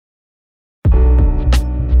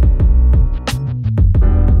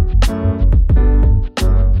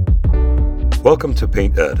Welcome to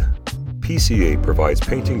Paint Ed. PCA provides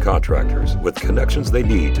painting contractors with connections they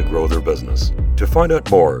need to grow their business. To find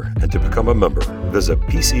out more and to become a member, visit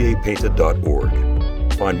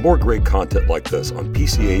pcapainted.org. Find more great content like this on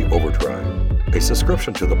PCA Overdrive. A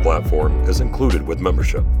subscription to the platform is included with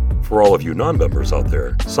membership. For all of you non-members out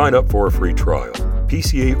there, sign up for a free trial.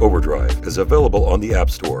 PCA Overdrive is available on the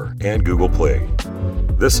App Store and Google Play.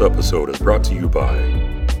 This episode is brought to you by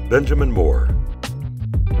Benjamin Moore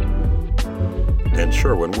and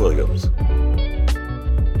Sherwin Williams.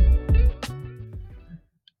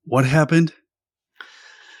 What happened?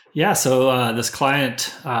 Yeah, so this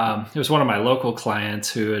client, it was one of my local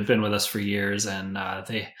clients who had been with us for years, and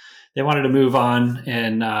they wanted to move on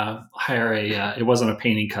and hire it wasn't a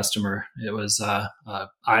painting customer, it was a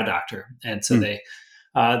eye doctor, and so they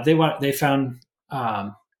found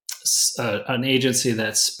an agency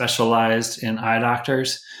that specialized in eye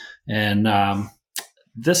doctors, and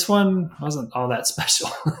this one wasn't all that special.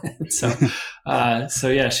 So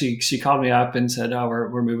yeah, she called me up and said, "Oh,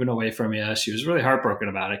 we're moving away from you." She was really heartbroken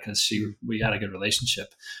about it because we had a good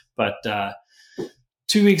relationship. But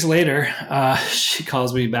 2 weeks later, she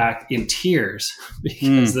calls me back in tears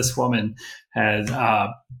because this woman had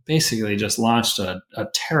basically just launched a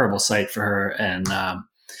terrible site for her, and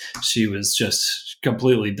she was just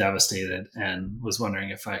completely devastated and was wondering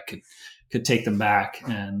if I could take them back.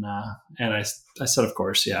 And I said, of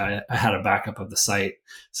course, yeah, I had a backup of the site.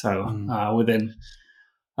 So within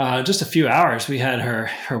just a few hours, we had her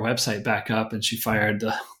website back up, and she fired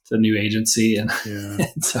the new agency. And,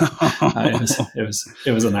 and so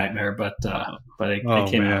it was a nightmare, but it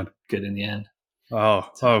came out good in the end.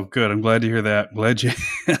 Oh, good. I'm glad to hear that. Glad you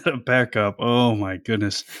had a backup. Oh my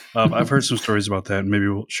goodness. I've heard some stories about that, and maybe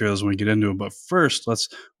we'll share those when we get into it. But first, let's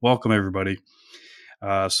welcome everybody.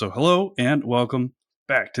 So hello and welcome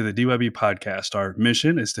back to the DYB podcast. Our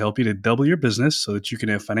mission is to help you to double your business so that you can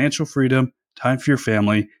have financial freedom, time for your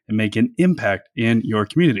family, and make an impact in your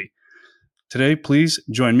community. Today, please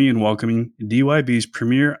join me in welcoming DYB's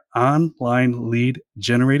premier online lead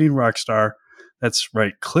generating rock star. That's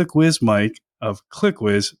right, ClickWiz Mike of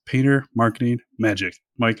ClickWiz Painter Marketing Magic.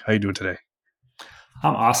 Mike, how you doing today?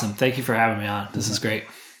 I'm awesome. Thank you for having me on. This is great.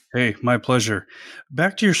 Hey, my pleasure.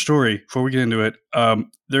 Back to your story before we get into it.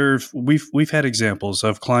 We've had examples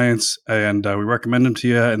of clients, and we recommend them to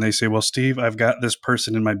you, and they say, "Well, Steve, I've got this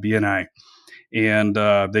person in my BNI, and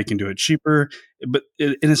they can do it cheaper." And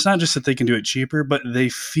it's not just that they can do it cheaper, but they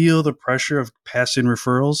feel the pressure of passing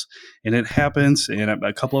referrals, and it happens. And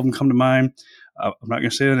a couple of them come to mind. I'm not going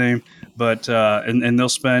to say the name, but and they'll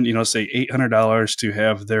spend say $800 to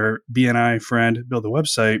have their BNI friend build a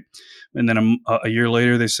website. And then a year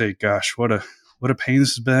later, they say, "Gosh, what a pain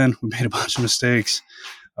this has been. We made a bunch of mistakes.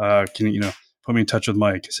 Can you put me in touch with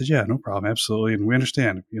Mike?" I said, "Yeah, no problem, absolutely, and we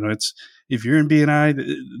understand. It's if you're in BNI,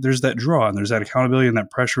 there's that draw and there's that accountability and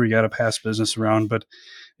that pressure we got to pass business around. But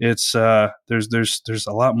it's there's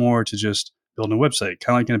a lot more to just building a website.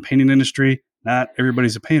 Kind of like in the painting industry, not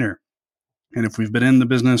everybody's a painter, and if we've been in the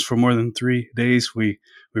business for more than 3 days, we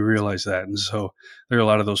realize that. And so there are a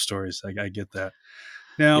lot of those stories. I get that."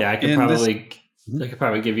 Now, yeah, I could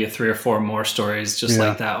probably give you 3 or 4 more stories just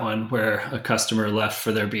like that one, where a customer left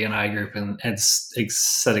for their BNI group and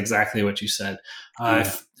said exactly what you said. I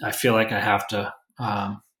feel like I have to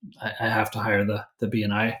hire the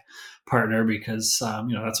BNI partner because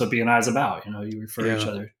that's what BNI is about. You refer each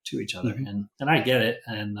other to each other, and I get it.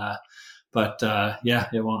 And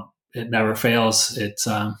it never fails. It's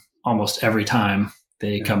almost every time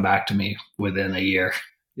they come back to me within a year.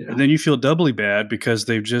 And then you feel doubly bad because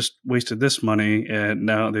they've just wasted this money, and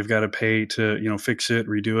now they've got to pay to fix it,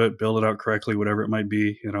 redo it, build it out correctly, whatever it might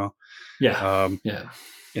be. And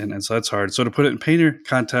so that's hard. So to put it in painter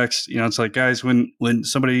context, it's like, guys, when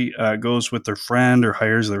somebody goes with their friend or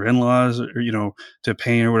hires their in-laws, or to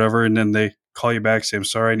paint or whatever, and then they call you back, say, "I'm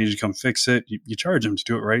sorry, I need you to come fix it." You charge them to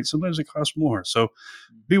do it right. Sometimes it costs more. So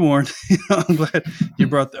be warned. I'm glad you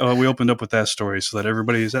we opened up with that story so that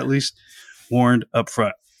everybody is at least warned up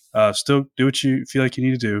front. Still do what you feel like you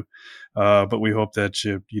need to do, but we hope that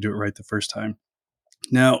you do it right the first time.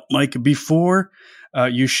 Now, Mike, before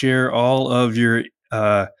you share all of your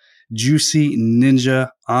juicy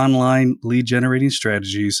ninja online lead generating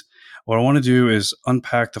strategies, what I want to do is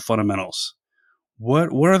unpack the fundamentals.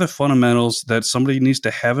 What are the fundamentals that somebody needs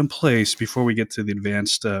to have in place before we get to the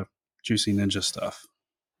advanced juicy ninja stuff?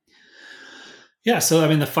 Yeah, so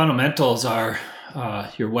the fundamentals are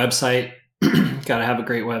your website. Got to have a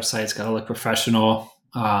great website. It's got to look professional.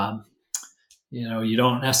 You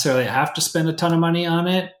don't necessarily have to spend a ton of money on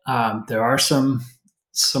it. There are some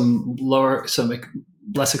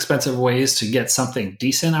less expensive ways to get something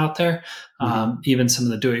decent out there. Even some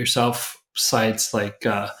of the do-it-yourself sites like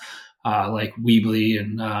Weebly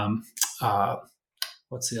and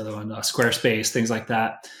what's the other one? Squarespace, things like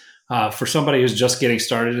that. For somebody who's just getting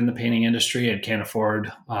started in the painting industry and can't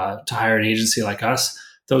afford to hire an agency like us,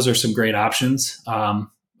 those are some great options.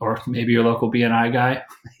 Or maybe your local BNI guy.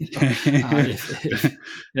 If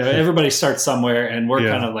everybody starts somewhere, and we're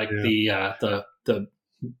kind of like the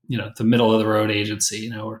middle of the road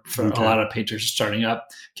agency. For a lot of painters starting up,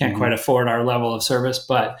 can't quite afford our level of service,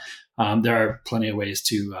 but there are plenty of ways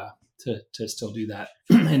to still do that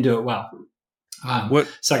and do it well.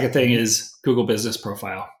 Second thing is Google Business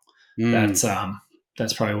Profile. That's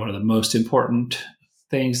probably one of the most important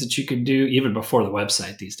things that you can do even before the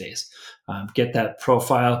website these days. Get that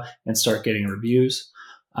profile and start getting reviews.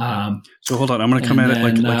 So hold on, I'm going to come at it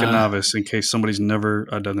like a novice in case somebody's never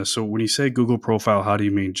done this. So when you say Google Profile, how do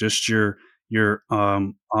you mean? Just your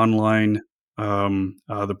online,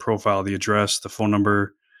 the profile, the address, the phone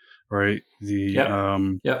number, right? Yep.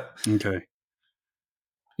 Okay.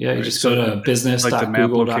 Yeah, you just go to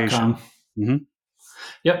business.google.com. Mm-hmm.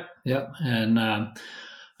 Yep. And I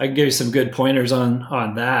can give you some good pointers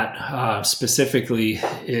on that. Specifically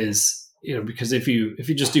is, because if you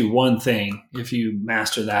just do one thing, if you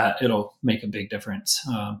master that, it'll make a big difference.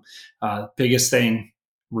 Biggest thing,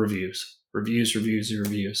 reviews.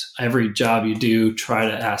 Every job you do, try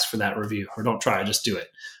to ask for that review, or don't try, just do it.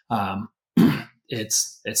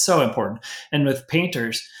 It's so important. And with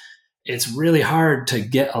painters, it's really hard to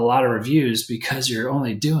get a lot of reviews because you're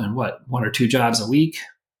only doing one or two jobs a week.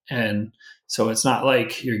 And so it's not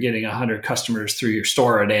like you're getting 100 customers through your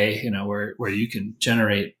store a day, where you can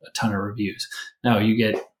generate a ton of reviews. No, you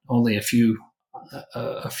get only a few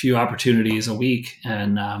opportunities a week.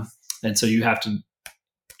 And so you have to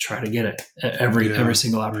try to get it every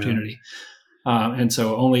single opportunity. And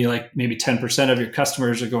so only like maybe 10% of your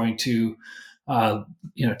customers are going to,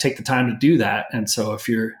 take the time to do that. And so if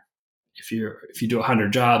you do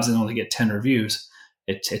 100 jobs and only get 10 reviews,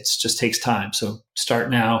 it just takes time. So start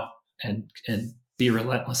now and be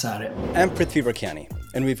relentless at it. I'm Prithvi Rakhiyani,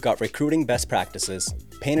 and we've got recruiting best practices,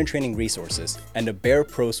 painter training resources, and a Bear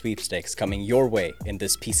Pro sweepstakes coming your way in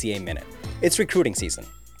this PCA Minute. It's recruiting season.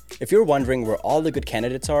 If you're wondering where all the good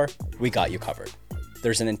candidates are, we got you covered.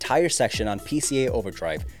 There's an entire section on PCA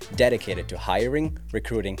Overdrive dedicated to hiring,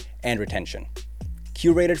 recruiting, and retention.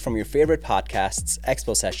 Curated from your favorite podcasts,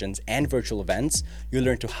 expo sessions, and virtual events, you'll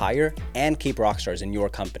learn to hire and keep rockstars in your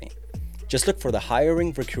company. Just look for the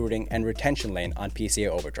hiring, recruiting, and retention lane on PCA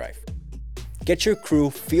Overdrive. Get your crew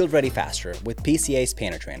field ready faster with PCA's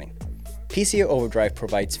painter training. PCA Overdrive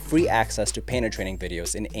provides free access to painter training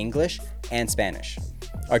videos in English and Spanish.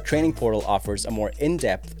 Our training portal offers a more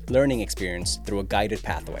in-depth learning experience through a guided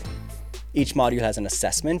pathway. Each module has an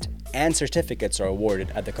assessment, and certificates are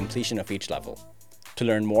awarded at the completion of each level. To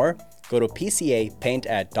learn more, go to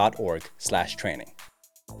pcapainted.org/training.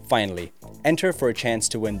 Finally, enter for a chance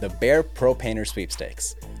to win the Bear Pro Painter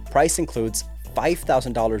Sweepstakes. Price includes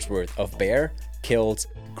 $5,000 worth of Bear, Kills,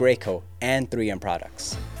 Graco, and 3M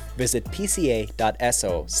products. Visit pca.so/Bear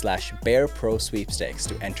Pro Sweepstakes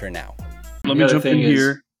to enter now. Let me jump in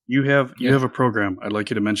here. You have a program. I'd like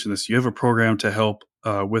you to mention this. You have a program to help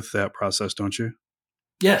with that process, don't you?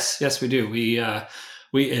 Yes, we do.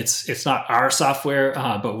 It's not our software,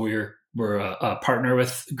 but we're a partner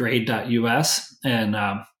with grade.us, and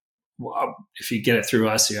if you get it through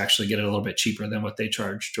us, you actually get it a little bit cheaper than what they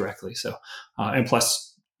charge directly. So, and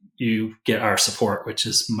plus you get our support, which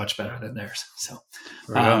is much better than theirs. So,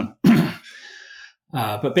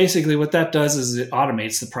 but basically what that does is it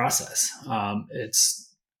automates the process. It's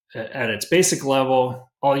at its basic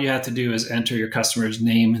level, all you have to do is enter your customer's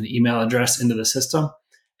name and email address into the system,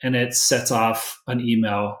 and it sets off an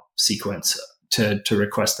email sequence to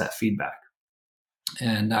request that feedback.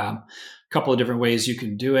 And a couple of different ways you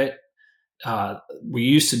can do it. We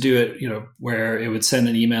used to do it, where it would send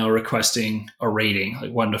an email requesting a rating,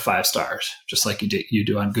 like 1 to 5 stars, just like you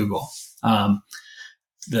do on Google.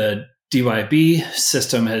 The DYB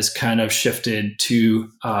system has kind of shifted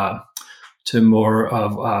to more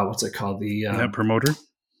of what's it called, the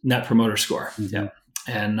Net Promoter Score. Mm-hmm. Yeah,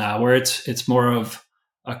 and where it's more of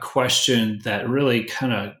a question that really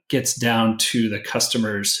kind of gets down to the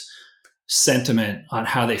customer's sentiment on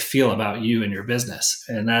how they feel about you and your business,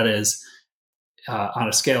 and that is on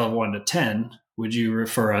a scale of 1 to 10, would you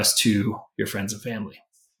refer us to your friends and family?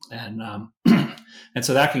 And and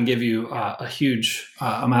so that can give you a huge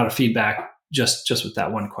amount of feedback just with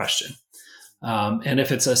that one question. And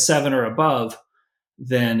if it's a 7 or above,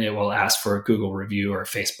 then it will ask for a Google review or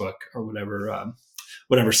Facebook or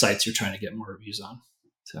whatever sites you're trying to get more reviews on.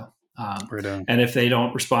 So, Right on. and if they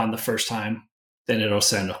don't respond the first time, then it'll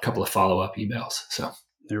send a couple of follow-up emails. So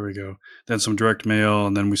There we go. Then some direct mail,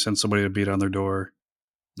 and then we send somebody to beat on their door.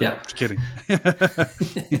 No, yeah. just kidding. Yeah.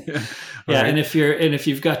 Right. And if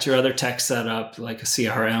you've got your other tech set up like a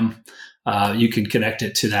CRM, you can connect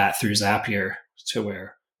it to that through Zapier to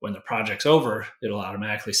where when the project's over, it'll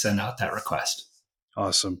automatically send out that request.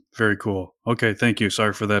 Awesome. Very cool. Okay. Thank you.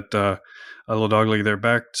 Sorry for that a little dog leg there.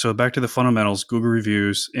 Back to the fundamentals, Google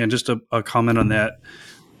reviews, and just a comment on that.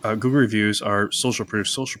 Google reviews are social proof.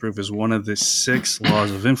 Social proof is one of the 6 laws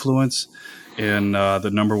of influence in the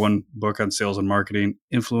number one book on sales and marketing,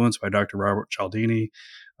 Influence by Dr. Robert Cialdini.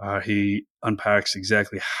 He unpacks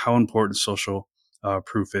exactly how important social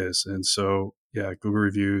proof is. And so, yeah, Google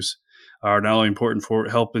reviews are not only important for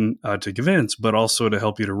helping to convince, but also to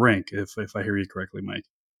help you to rank, if I hear you correctly, Mike.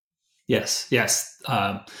 Yes.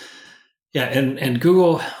 Yeah. And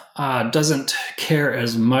Google doesn't care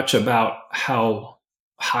as much about how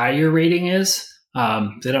high your rating is.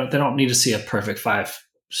 They don't need to see a perfect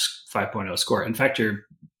 5.0 score. In fact, your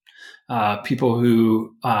people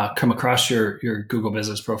who come across your Google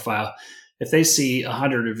business profile, if they see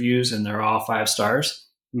 100 reviews and they're all 5 stars,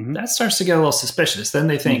 that starts to get a little suspicious. Then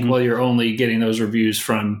they think, well, you're only getting those reviews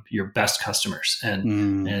from your best customers,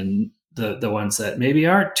 and the ones that maybe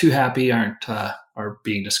aren't too happy are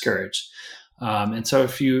being discouraged. And so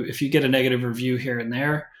if you get a negative review here and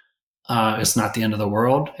there, it's not the end of the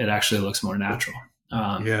world. It actually looks more natural.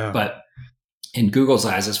 But in Google's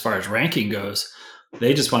eyes, as far as ranking goes,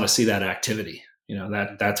 they just want to see that activity.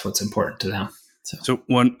 That's what's important to them. So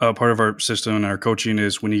one part of our system and our coaching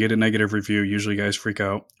is when you get a negative review, usually guys freak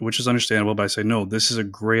out, which is understandable. But I say, no, this is a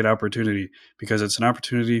great opportunity because it's an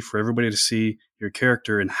opportunity for everybody to see your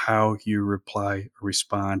character and how you reply or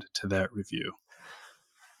respond to that review.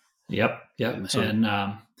 Yep. And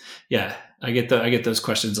I get those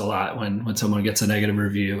questions a lot when someone gets a negative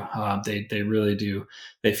review. They really do.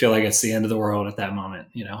 They feel like it's the end of the world at that moment,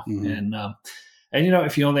 and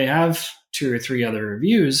if you only have 2 or 3 other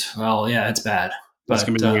reviews, well, yeah, it's bad. But,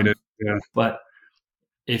 but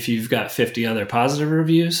if you've got 50 other positive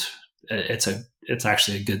reviews, it's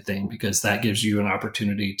actually a good thing because that gives you an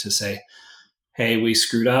opportunity to say, hey, we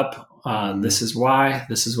screwed up. This is why.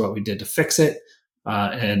 This is what we did to fix it.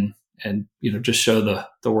 And just show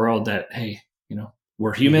the world that, hey,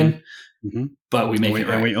 we're human, but we make it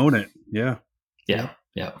right. And we own it. Yeah.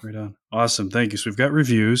 Right on. Awesome. Thank you. So we've got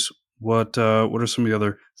reviews. What are some of the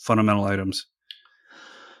other fundamental items?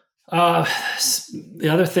 The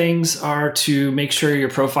other things are to make sure your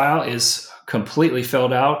profile is completely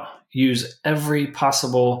filled out. Use every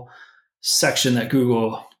possible section that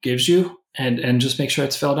Google gives you and just make sure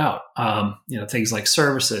it's filled out. Things like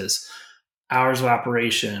services, hours of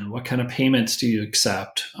operation, what kind of payments do you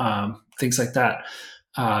accept? Things like that.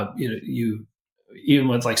 Even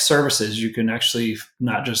with like services, you can actually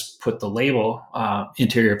not just put the label,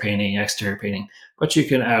 interior painting, exterior painting, but you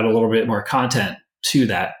can add a little bit more content to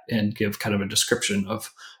that and give kind of a description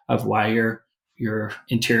of why your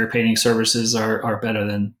interior painting services are better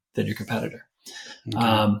than your competitor.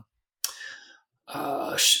 Okay.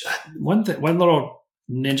 One little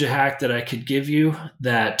ninja hack that I could give you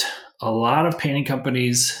that a lot of painting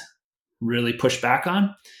companies really push back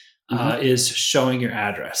on is showing your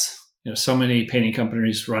address. So many painting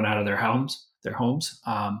companies run out of their homes,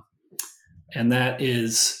 and that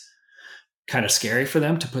is kind of scary for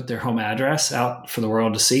them to put their home address out for the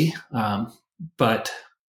world to see. But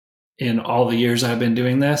in all the years I've been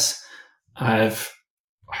doing this, I've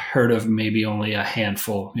heard of maybe only a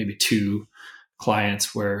handful, maybe 2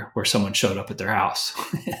 clients where someone showed up at their house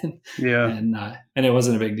and it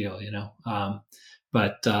wasn't a big deal,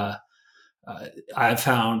 but I've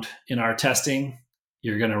found in our testing,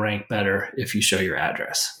 you're going to rank better if you show your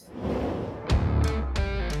address.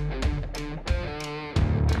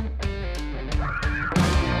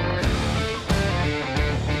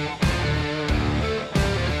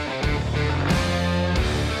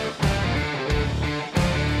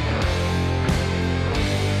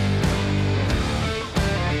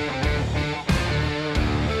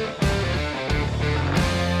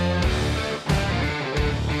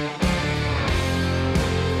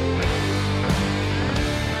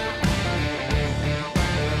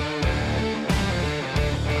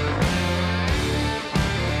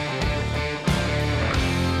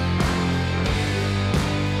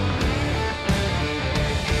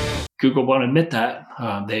 Google won't admit that.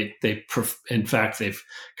 In fact, they've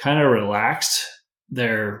kind of relaxed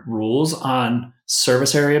their rules on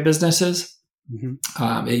service area businesses.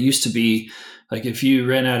 It used to be like if you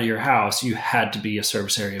ran out of your house, you had to be a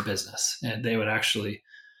service area business, and they would actually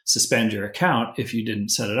suspend your account if you didn't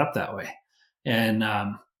set it up that way. And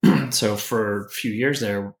so for a few years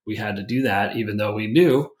there, we had to do that, even though we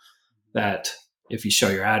knew that if you show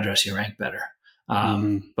your address, you rank better.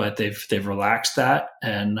 But they've relaxed that,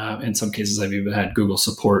 and in some cases, I've even had Google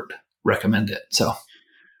support recommend it. So,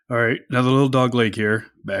 all right, now the little dog leg here.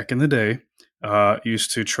 Back in the day,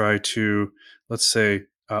 used to try to, let's say,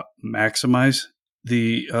 maximize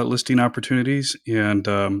the listing opportunities. And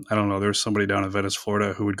I don't know, there was somebody down in Venice,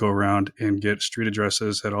 Florida, who would go around and get street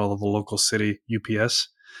addresses at all of the local city UPS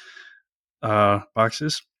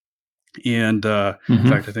boxes. And in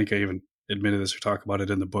fact, I think I even admitted this or talk about it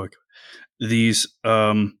in the book. These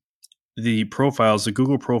the profiles, the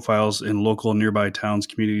Google profiles in local nearby towns,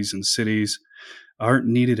 communities, and cities aren't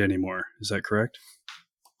needed anymore. Is that correct?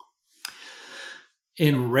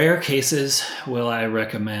 In rare cases, will I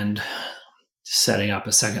recommend setting up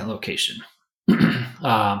a second location.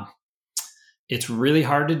 It's really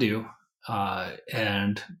hard to do.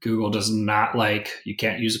 And Google does not like, you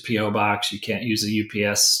can't use a PO box. You can't use a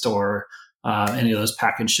UPS store, any of those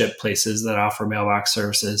pack and ship places that offer mailbox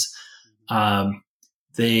services. Those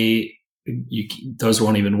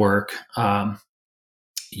won't even work.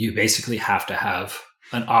 You basically have to have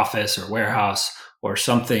an office or warehouse or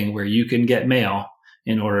something where you can get mail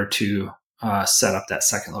in order to set up that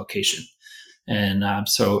second location. And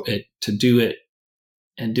so to do it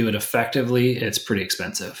and do it effectively, it's pretty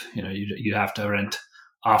expensive. You have to rent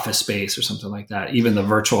office space or something like that. Even the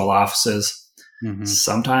virtual offices,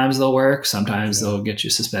 sometimes they'll work, sometimes they'll get you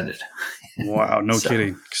suspended. Wow, no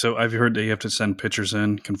kidding. So I've heard that you have to send pictures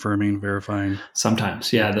in, confirming, verifying.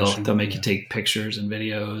 Sometimes, yeah, they'll make you take pictures and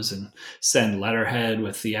videos and send letterhead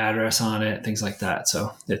with the address on it, things like that.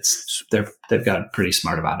 So they've gotten pretty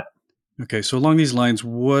smart about it. Okay, so along these lines,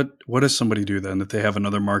 what does somebody do then if they have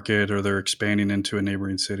another market or they're expanding into a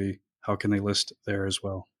neighboring city? How can they list there as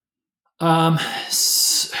well?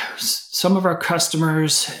 Some of our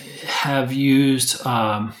customers have used,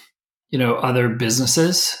 other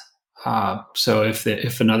businesses. So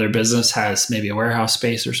if another business has maybe a warehouse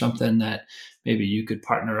space or something, that maybe you could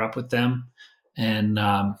partner up with them and,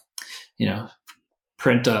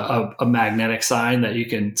 print a magnetic sign that you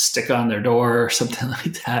can stick on their door or something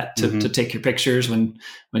like that to take your pictures when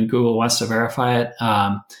Google wants to verify it.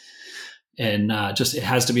 Just it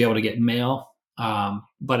has to be able to get mail.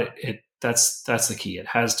 But that's the key. It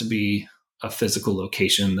has to be a physical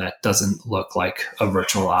location that doesn't look like a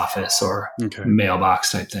virtual office or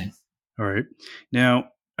mailbox type thing. All right. Now,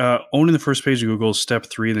 owning the first page of Google is step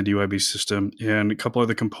 3 in the DYB system, and a couple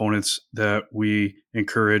other components that we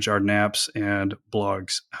encourage are NAPs and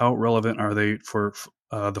blogs. How relevant are they for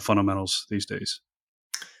the fundamentals these days?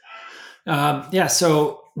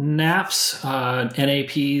 So NAPs,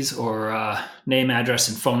 NAPs, or name, address,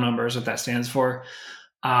 and phone numbers, what that stands for,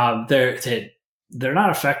 they're not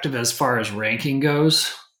effective as far as ranking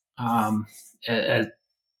goes. At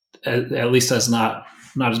least as not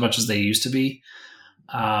as much as they used to be.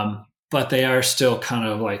 But they are still kind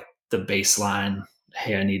of like the baseline.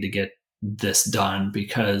 Hey, I need to get this done,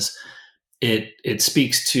 because it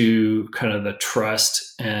speaks to kind of the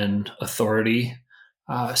trust and authority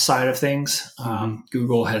side of things.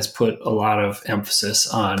 Google has put a lot of emphasis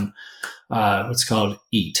on what's called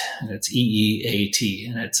EAT, and it's EEAT,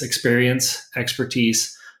 and it's experience,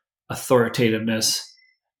 expertise, authoritativeness,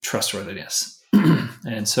 trustworthiness.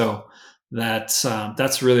 And so that's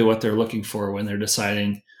really what they're looking for when they're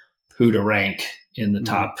deciding who to rank in the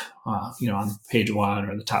top, on page 1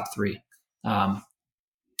 or the top 3.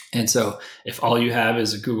 And so if all you have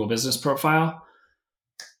is a Google business profile,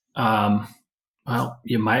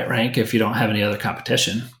 you might rank if you don't have any other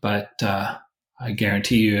competition, but I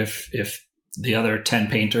guarantee you if the other 10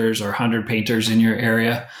 painters or 100 painters in your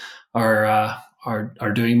area are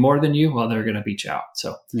doing more than you, well, they're going to beat you out.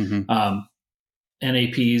 So,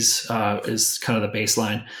 NAPs is kind of the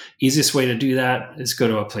baseline. Easiest way to do that is go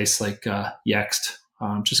to a place like Yext.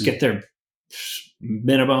 Just get their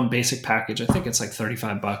minimum basic package. I think it's like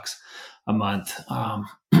 $35 a month.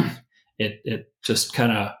 It just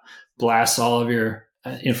kind of blasts all of your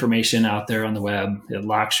information out there on the web. It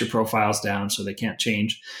locks your profiles down so they can't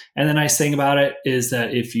change. And the nice thing about it is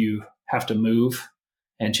that if you have to move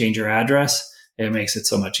and change your address, it makes it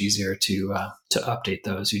so much easier to update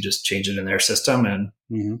those. You just change it in their system, and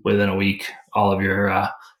within a week, all the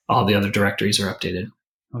other directories are updated.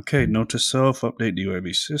 Okay, note to self: update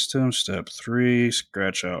DYB system. Step 3: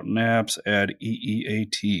 scratch out NAPs. Add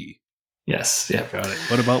EEAT. Yes, yeah, got it.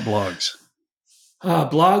 What about blogs?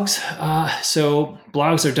 Blogs. So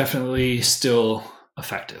blogs are definitely still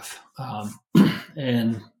effective,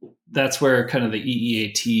 and that's where kind of the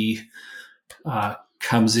EEAT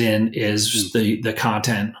comes in is the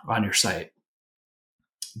content on your site.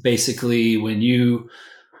 Basically, when you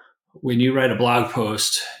write a blog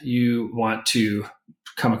post, you want to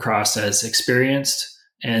come across as experienced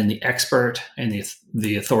and the expert and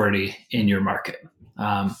the authority in your market.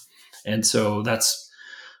 And so that's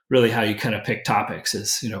really how you kind of pick topics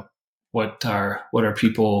is, what are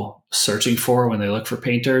people searching for when they look for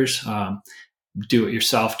painters,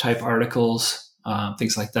 do-it-yourself type articles,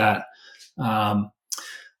 things like that.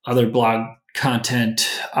 Other blog content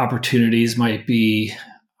opportunities might be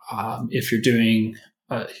if you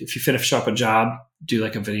finish up a job, do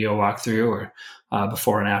like a video walkthrough or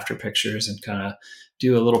before and after pictures, and kind of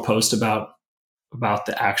do a little post about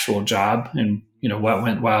the actual job and what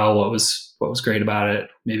went well, what was great about it,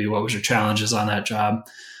 maybe what was your challenges on that job.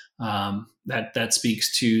 That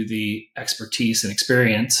speaks to the expertise and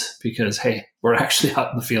experience because, hey, we're actually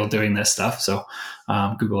out in the field doing this stuff. So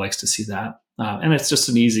Google likes to see that, and it's just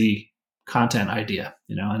an easy content idea,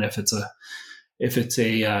 And if it's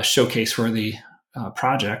a showcase worthy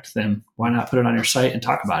project, then why not put it on your site and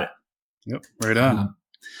talk about it? Yep, right on.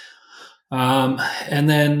 And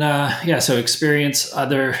then so experience.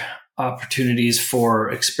 Other opportunities for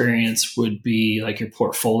experience would be like your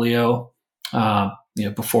portfolio.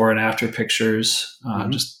 Before and after pictures,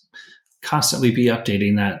 just constantly be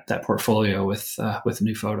updating that portfolio with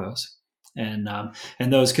new photos, and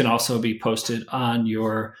those can also be posted on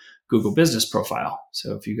your Google Business profile.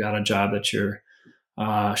 So if you got a job that you're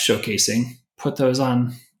showcasing, put those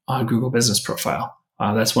on Google Business profile.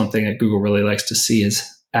 That's one thing that Google really likes to see is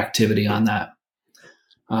activity on that.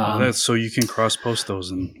 That's so you can cross post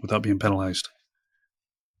those without being penalized.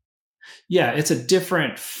 Yeah, it's a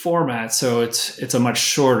different format, so it's a much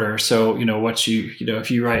shorter. So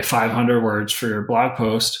if you write 500 words for your blog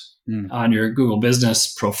post on your Google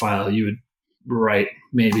Business profile, you would write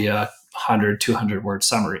maybe 100, 200 word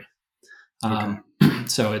summary. Okay.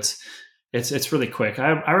 So it's really quick.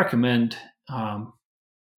 I recommend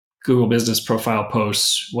Google Business profile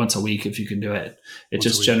posts once a week if you can do it. It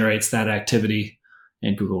just generates that activity,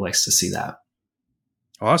 and Google likes to see that.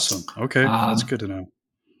 Awesome. Okay, that's good to know.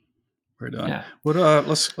 Right on. Yeah. What?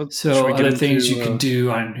 Let's so other things you can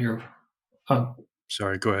do on your.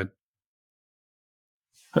 Sorry, go ahead.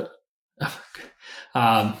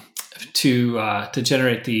 To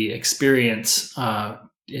generate the experience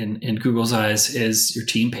in Google's eyes is your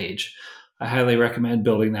team page. I highly recommend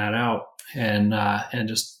building that out and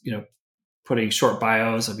just putting short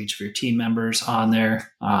bios of each of your team members on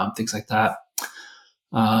there, things like that.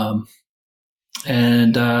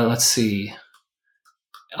 Let's see.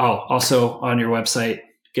 Oh, also on your website,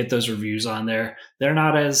 get those reviews on there. They're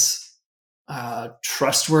not as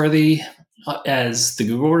trustworthy as the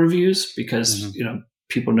Google reviews because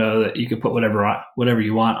people know that you can put whatever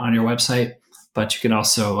you want on your website, but you can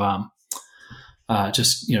also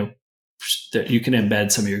you can embed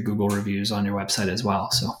some of your Google reviews on your website as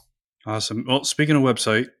well. So awesome. Well, speaking of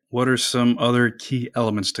website, what are some other key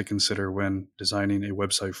elements to consider when designing a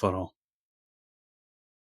website funnel?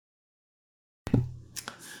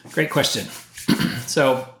 Great question.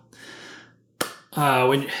 So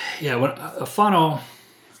when a funnel,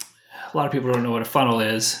 a lot of people don't know what a funnel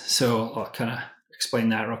is. So I'll kind of explain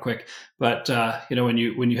that real quick. But when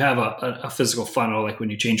you have a physical funnel, like when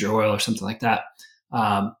you change your oil or something like that,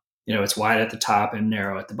 it's wide at the top and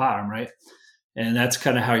narrow at the bottom, right? And that's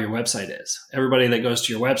kind of how your website is. Everybody that goes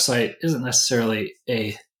to your website isn't necessarily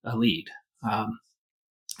a lead.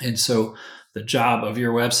 And so the job of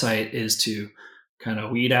your website is to kind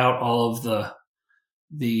of weed out all of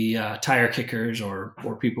the tire kickers or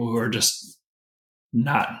people who are just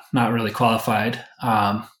not really qualified,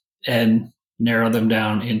 and narrow them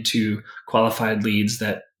down into qualified leads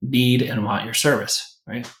that need and want your service,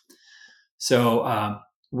 right? So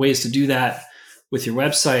ways to do that with your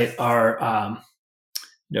website are,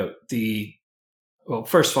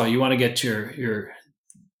 first of all, you want to get your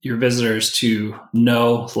visitors to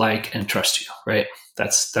know, like, and trust you, right?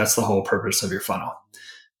 That's the whole purpose of your funnel.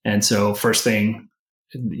 And so first thing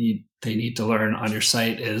they need to learn on your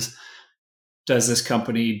site is, does this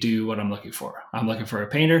company do what I'm looking for? I'm looking for a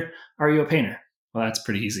painter. Are you a painter? Well, that's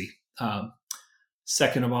pretty easy.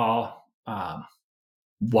 Second of all,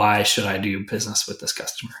 why should I do business with this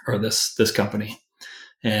customer or this company?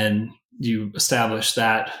 And you establish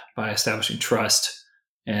that by establishing trust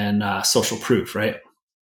and social proof, right?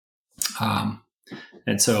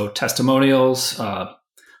 And so testimonials,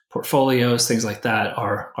 portfolios, things like that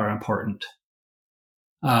are important.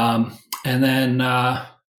 And then,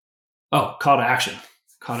 call to action.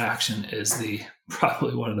 Call to action is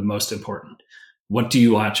probably one of the most important. What do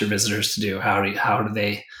you want your visitors to do? How do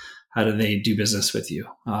how do they do business with you?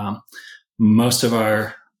 Most of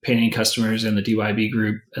our painting customers in the DYB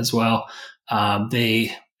group as well, their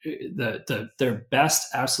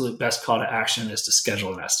absolute best call to action is to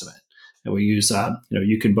schedule an estimate. And we use,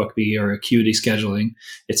 you can book me or Acuity scheduling.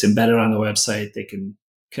 It's embedded on the website. They can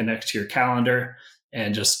connect to your calendar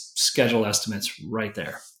and just schedule estimates right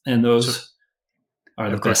there. And those are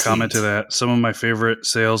the best. Comment to that. Some of my favorite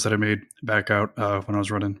sales that I made back out when I was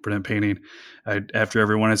running Brilliant Painting, after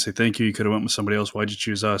everyone I'd say, thank you. You could have went with somebody else. Why'd you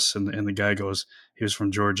choose us? And the guy goes, he was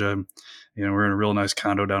from Georgia. And, we're in a real nice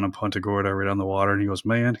condo down in Punta Gorda, right on the water. And he goes,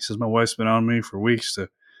 man, he says, my wife's been on me for weeks to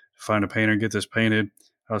find a painter and get this painted.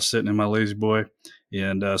 I was sitting in my lazy boy.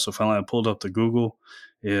 And so finally I pulled up the Google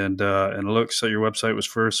and looked, so your website was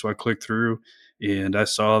first. So I clicked through and I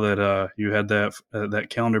saw that you had that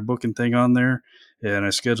calendar booking thing on there. And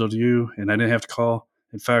I scheduled you, and I didn't have to call.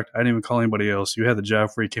 In fact, I didn't even call anybody else. You had the job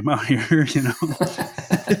before you came out here, So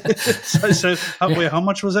I said, wait, how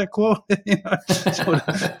much was that quote? Is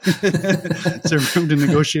there room to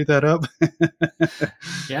negotiate that up?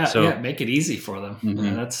 Make it easy for them.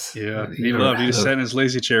 Mm-hmm. He just sat in his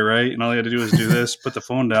lazy chair, right? And all he had to do was do this, put the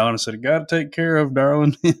phone down, and said, "Got to take care of,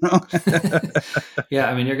 darling." Yeah,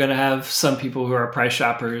 I mean, you're going to have some people who are price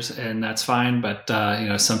shoppers, and that's fine. But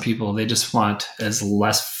some people, they just want as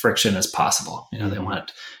less friction as possible. They want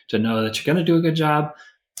to know that you're going to do a good job,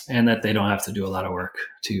 and that they don't have to do a lot of work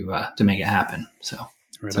to make it happen. So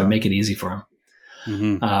make it easy for them.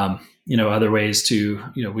 Mm-hmm. Other ways to,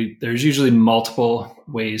 there's usually multiple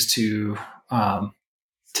ways to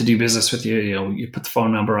do business with you. You put the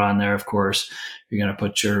phone number on there, of course. You're going to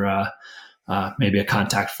put your maybe a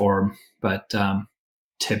contact form, but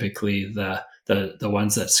typically the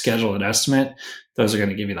ones that schedule an estimate, those are going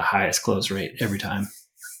to give you the highest close rate every time.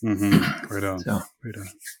 Mm-hmm. Right on.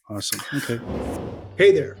 Awesome. Okay.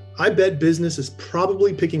 Hey there. I bet business is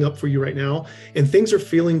probably picking up for you right now, and things are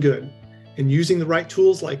feeling good. And using the right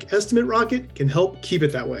tools like Estimate Rocket can help keep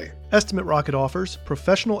it that way. Estimate Rocket offers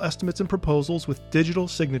professional estimates and proposals with digital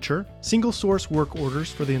signature, single source work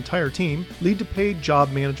orders for the entire team, lead to paid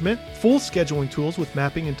job management, full scheduling tools with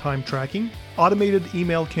mapping and time tracking, automated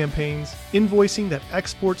email campaigns, invoicing that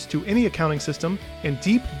exports to any accounting system, and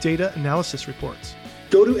deep data analysis reports.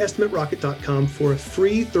 Go to estimaterocket.com for a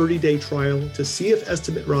free 30-day trial to see if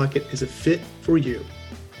Estimate Rocket is a fit for you.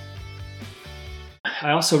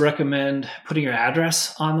 I also recommend putting your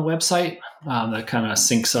address on the website. That kind of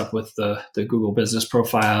syncs up with the Google business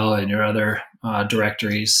profile and your other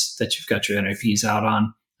directories that you've got your NAPs out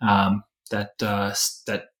on.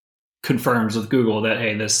 That confirms with Google that,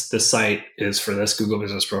 hey, this site is for this Google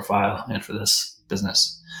business profile and for this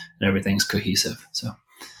business, and everything's cohesive. So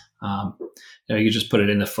you just put it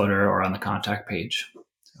in the footer or on the contact page.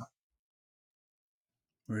 So.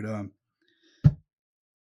 Right on.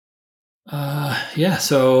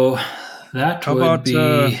 So that How would about,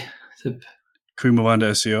 be. Can we move on to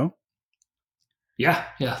SEO? Yeah.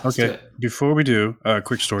 Okay. Before we do,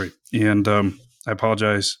 quick story, and I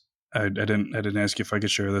apologize. I didn't ask you if I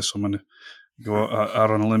could share this. So I'm going to go out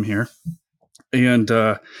on a limb here, and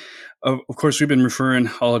of course we've been referring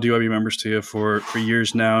all of DYB members to you for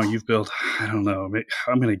years now. You've built, I don't know,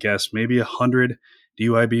 I'm going to guess maybe 100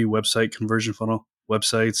 DYB website conversion funnel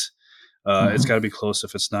websites. It's got to be close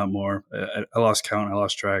if it's not more. I lost count. I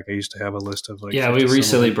lost track. I used to have a list of like. Yeah, we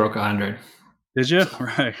recently broke 100. Did you?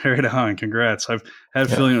 Right on. Congrats. I've had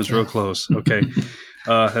a feeling it was real close. Okay.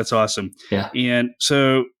 That's awesome. Yeah. And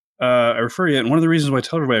so I refer you, and one of the reasons why I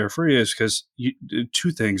tell everybody I refer you is because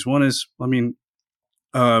two things. One is, let me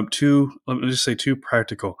just say two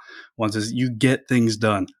practical ones is you get things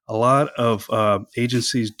done. A lot of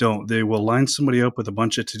agencies don't. They will line somebody up with a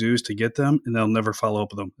bunch of to-dos to get them, and they'll never follow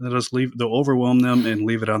up with them. They'll overwhelm them and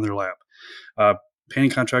leave it on their lap.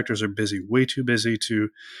 Painting contractors are busy, way too busy to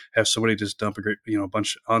have somebody just dump a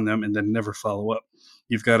bunch on them and then never follow up.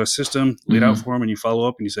 You've got a system laid out for them, and you follow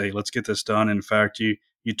up and you say, let's get this done. And in fact, you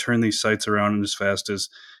turn these sites around in as fast as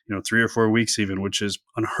 3 or 4 weeks even, which is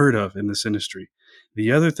unheard of in this industry.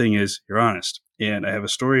 The other thing is you're honest. And I have a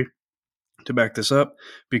story to back this up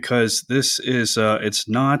because this is it's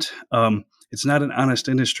not an honest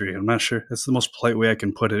industry. I'm not sure that's the most polite way I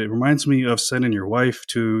can put it. It reminds me of sending your wife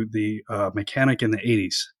to the mechanic in the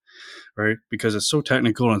 80s, right? Because it's so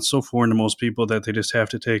technical and it's so foreign to most people that they just have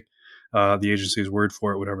to take the agency's word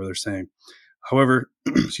for it, whatever they're saying. However,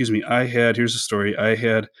 excuse me, here's the story. I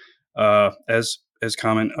had, as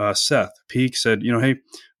comment, Seth Peak said, hey,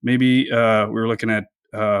 maybe we were looking at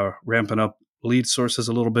ramping up lead sources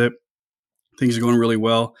a little bit. Things are going really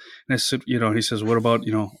well. And I said, he says, what about,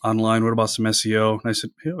 online? What about some SEO? And I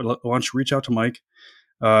said, hey, why don't you reach out to Mike?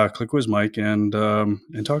 click with Mike and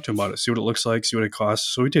talk to him about it, see what it looks like, see what it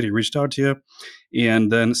costs. So we did. He reached out to you,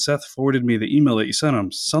 and then Seth forwarded me the email that you sent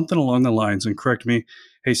him, something along the lines, and correct me.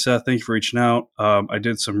 Hey, Seth, thank you for reaching out. I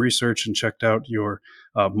did some research and checked out your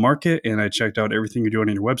market, and I checked out everything you're doing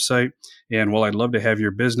on your website. And while I'd love to have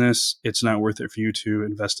your business, it's not worth it for you to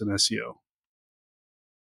invest in SEO.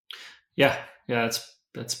 Yeah,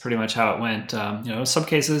 that's pretty much how it went. In some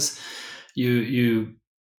cases, they're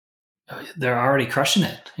already crushing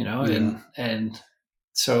it, and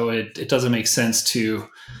so it doesn't make sense to,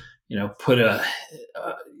 put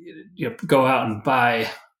go out and buy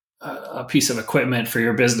a piece of equipment for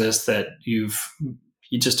your business that you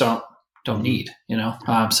just don't need,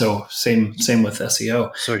 so same with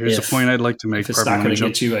SEO. So here's the point I'd like to make. If it's not going to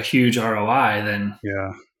get you a huge ROI, then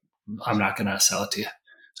I'm not going to sell it to you.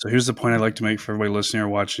 So here's the point I'd like to make for everybody listening or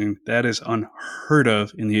watching. That is unheard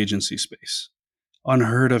of in the agency space.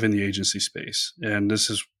 Unheard of in the agency space. And this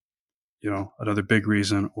is, another big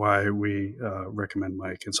reason why we recommend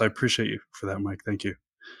Mike. And so I appreciate you for that, Mike. Thank you.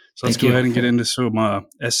 So let's go ahead and get into some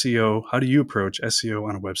SEO. How do you approach SEO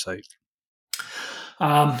on a website?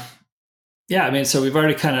 So we've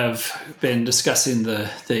already kind of been discussing the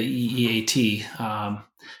EEAT.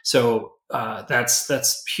 So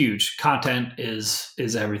that's huge. Content is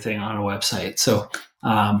everything on a website. So,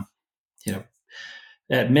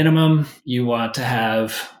 at minimum, you want to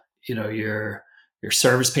have, your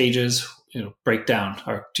service pages, break down.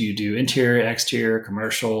 Or do you do interior, exterior,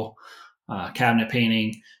 commercial, cabinet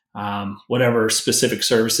painting, whatever specific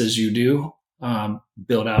services you do,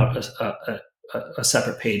 build out a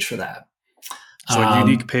separate page for that. So a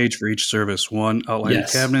unique page for each service, one outlining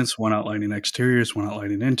cabinets, one outlining exteriors, one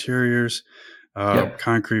outlining interiors,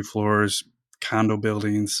 concrete floors, condo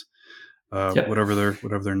buildings, whatever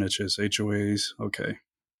their niche is, HOAs. Okay.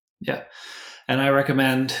 Yeah. And I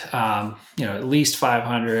recommend, at least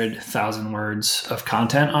 500,000 words of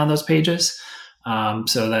content on those pages.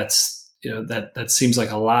 So that's, that seems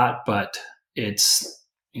like a lot, but it's,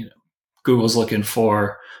 Google's looking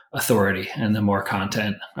for authority, and the more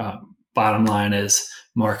content, bottom line is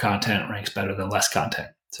more content ranks better than less content.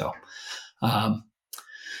 So, and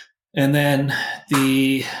then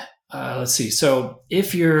let's see. So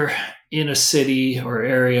if you're in a city or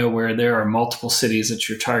area where there are multiple cities that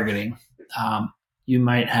you're targeting, you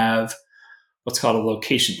might have what's called a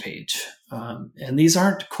location page. And these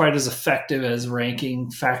aren't quite as effective as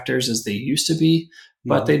ranking factors as they used to be,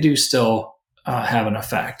 but they do still have an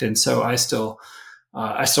effect. And so I still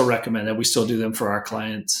recommend that we still do them for our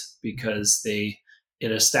clients, because it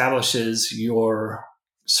establishes your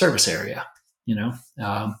service area, and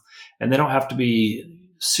they don't have to be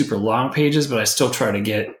super long pages, but I still try to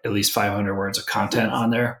get at least 500 words of content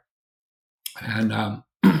on there. And,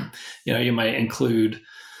 you might include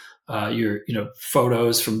your,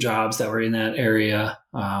 photos from jobs that were in that area,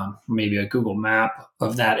 maybe a Google map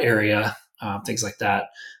of that area, things like that.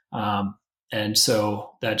 And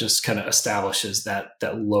so that just kind of establishes that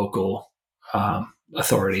local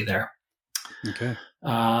authority there. Okay.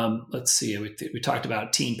 Let's see. We talked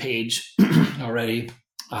about team page already.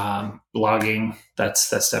 Blogging, that's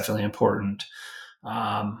definitely important.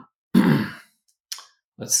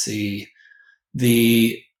 Let's see.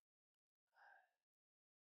 The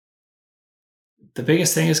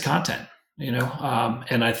biggest thing is content,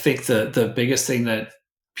 and I think the biggest thing that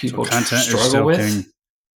people struggle with,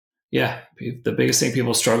 the biggest thing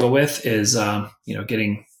people struggle with is,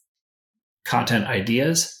 getting content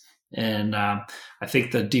ideas. And I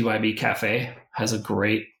think the DYB Cafe has a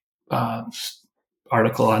great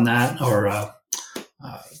article on that, or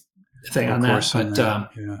thing on that. But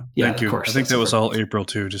thank you. I think that was all April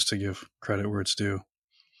too, just to give credit where it's due.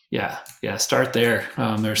 Yeah. Start there.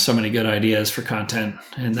 There's so many good ideas for content,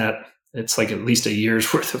 and that it's like at least a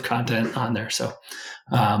year's worth of content on there. So,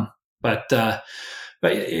 but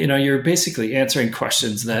you're basically answering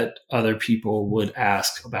questions that other people would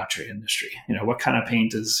ask about your industry. What kind of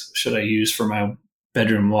paint should I use for my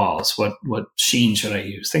bedroom walls? What sheen should I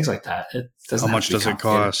use? Things like that. How much does it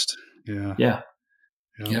cost? Yeah.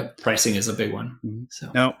 Yep. Pricing is a big one. Mm-hmm.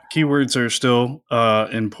 So now, keywords are still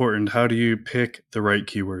important. How do you pick the right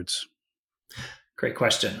keywords? Great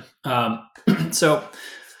question. So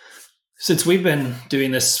since we've been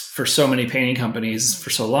doing this for so many painting companies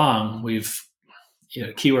for so long, we've,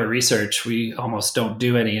 keyword research, we almost don't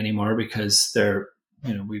do any anymore, because they're,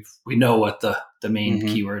 we know what the main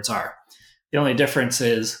keywords are. The only difference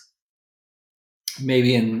is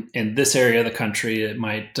maybe in this area of the country, it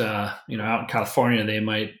might, out in California, they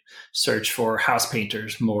might search for house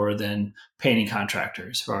painters more than painting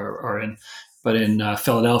contractors, but in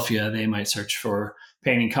Philadelphia, they might search for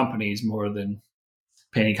painting companies more than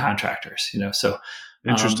painting contractors, so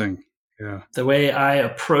Interesting. Yeah. the way I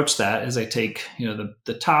approach that is I take,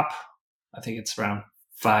 the top, I think it's around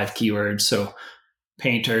 5 keywords. So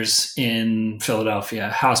painters in Philadelphia,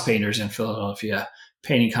 house painters in Philadelphia,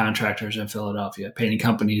 painting contractors in Philadelphia, painting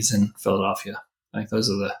companies in Philadelphia. I think those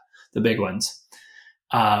are the big ones.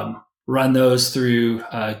 Run those through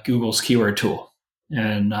Google's keyword tool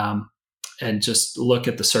and just look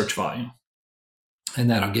at the search volume. And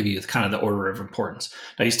that'll give you kind of the order of importance.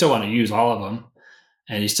 Now, you still want to use all of them,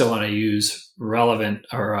 and you still want to use relevant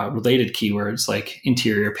or related keywords like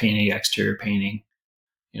interior painting, exterior painting,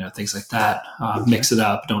 things like that. Mix it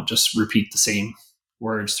up. Don't just repeat the same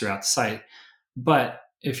words throughout the site. But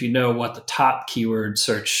if you know what the top keyword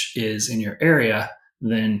search is in your area,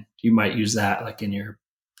 then you might use that like in your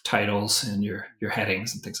titles and your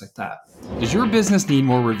headings and things like that. Does your business need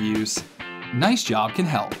more reviews? Nice Job can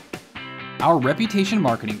help. Our reputation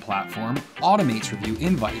marketing platform automates review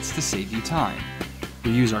invites to save you time.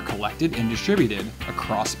 Reviews are collected and distributed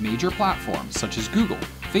across major platforms such as Google,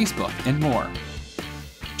 Facebook, and more.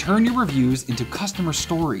 Turn your reviews into customer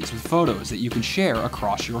stories with photos that you can share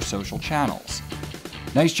across your social channels.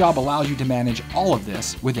 Nice Job allows you to manage all of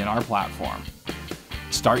this within our platform.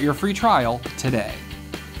 Start your free trial today.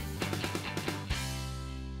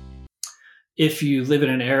 If you live in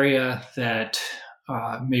an area that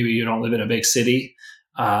maybe you don't live in a big city,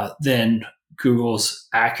 then Google's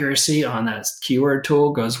accuracy on that keyword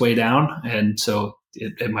tool goes way down. And so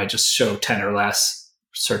it might just show 10 or less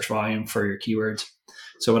search volume for your keywords.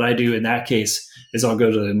 So what I do in that case is I'll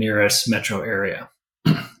go to the nearest metro area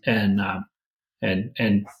and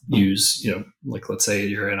use, like let's say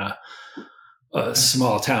you're in a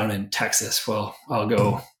small town in Texas. Well, I'll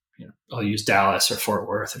go, I'll use Dallas or Fort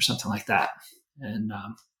Worth or something like that, and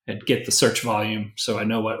get the search volume so I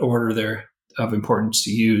know what order they're of importance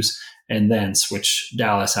to use, and then switch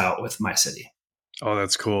Dallas out with my city. Oh,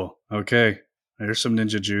 that's cool. Okay. There's some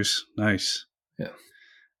ninja juice. Nice.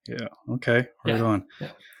 Yeah. Okay. Right on. Yeah.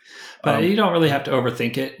 But you don't really have to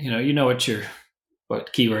overthink it. You know what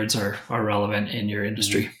keywords are relevant in your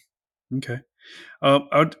industry. Okay.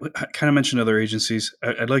 I would kind of mention other agencies.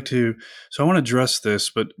 I'd like to, so I want to address this,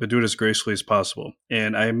 but do it as gracefully as possible.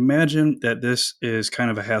 And I imagine that this is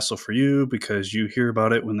kind of a hassle for you because you hear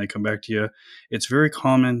about it when they come back to you. It's very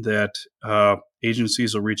common that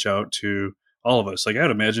agencies will reach out to all of us. Like I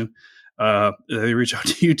would imagine they reach out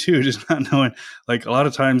to you too, just not knowing. Like a lot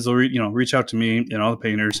of times they'll reach out to me and all the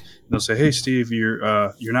painters. And they'll say, "Hey, Steve,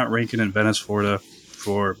 you're not ranking in Venice, Florida,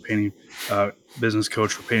 for painting." Business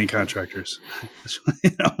coach for painting contractors.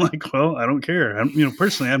 I'm like, well, I don't care.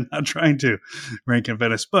 Personally, I'm not trying to rank in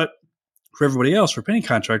Venice, but for everybody else, for painting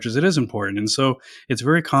contractors, it is important. And so it's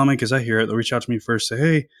very common because I hear it. They'll reach out to me first, say,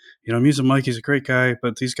 hey, I'm using Mike. He's a great guy,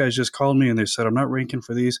 but these guys just called me and they said, I'm not ranking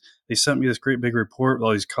for these. They sent me this great big report with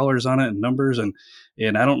all these colors on it and numbers. And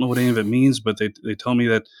I don't know what any of it means, but they tell me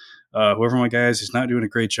that whoever my guy is, he's not doing a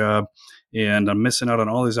great job and I'm missing out on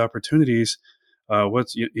all these opportunities.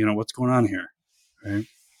 What's going on here? Right.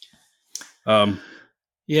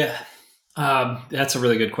 That's a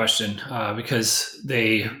really good question because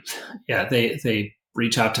they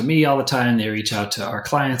reach out to me all the time. They reach out to our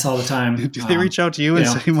clients all the time. Do they reach out to you and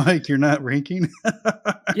say, Mike, you're not ranking?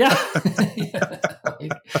 Yeah.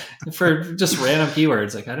 Like, for just random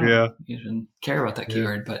keywords. Like I don't even care about that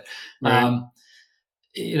keyword, but right.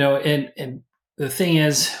 And the thing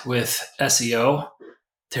is with SEO,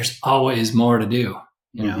 there's always more to do.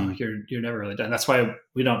 You're never really done. That's why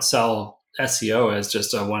we don't sell SEO as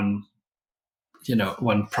just one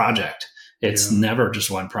project. It's never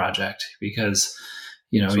just one project because,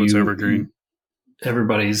 so it's evergreen.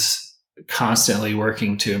 Everybody's constantly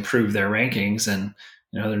working to improve their rankings and,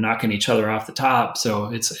 they're knocking each other off the top.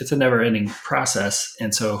 So it's a never ending process.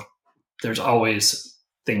 And so there's always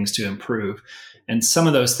things to improve. And some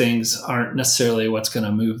of those things aren't necessarily what's going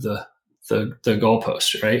to move the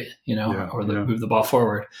goalpost, right? Move the ball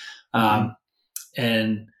forward. But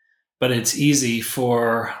it's easy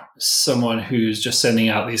for someone who's just sending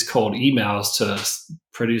out these cold emails to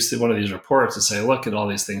produce one of these reports and say, look at all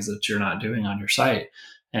these things that you're not doing on your site.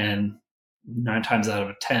 And 9 times out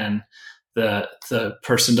of 10, the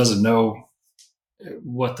person doesn't know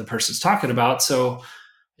what the person's talking about. So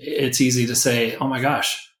it's easy to say, oh my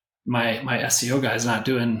gosh, my SEO guy is not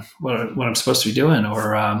doing what I'm supposed to be doing,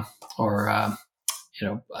 or I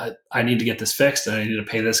need to get this fixed and I need to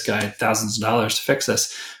pay this guy thousands of dollars to fix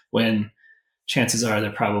this, when chances are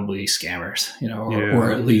they're probably scammers,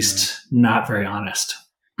 or at least not very honest.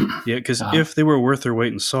 Yeah, because if they were worth their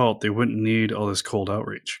weight in salt, they wouldn't need all this cold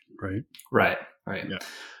outreach, right? Right. Yeah.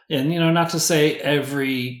 And, not to say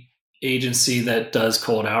every agency that does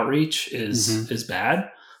cold outreach is bad.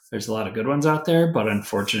 There's a lot of good ones out there, but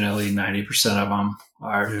unfortunately 90% of them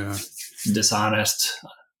are dishonest.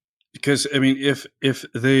 Because I mean, if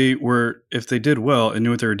they did well and knew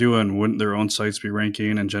what they were doing, wouldn't their own sites be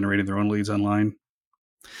ranking and generating their own leads online?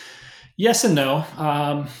 Yes and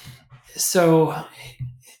no. So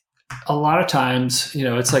a lot of times,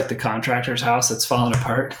 it's like the contractor's house that's falling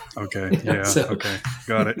apart. Okay. Yeah. Okay.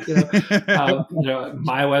 Got it.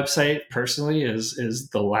 My website personally is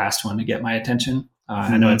the last one to get my attention.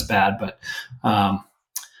 I know it's bad, but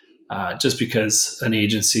just because an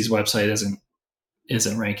agency's website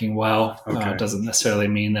isn't ranking well, doesn't necessarily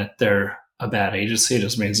mean that they're a bad agency. It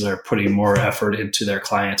just means they're putting more effort into their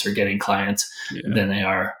clients or getting clients than they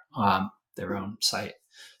are their own site.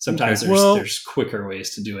 Sometimes there's quicker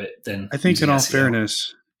ways to do it than I think. In all SEO.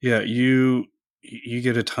 fairness, you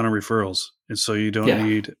get a ton of referrals, and so you don't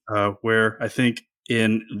need. Where I think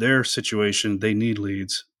in their situation they need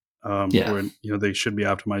leads. Where they should be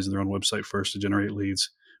optimizing their own website first to generate leads.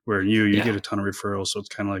 Where you get a ton of referrals, so it's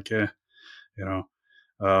kind of like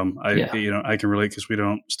I can relate because we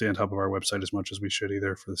don't stay on top of our website as much as we should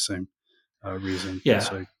either for the same reason. Yeah.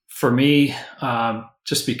 So, for me,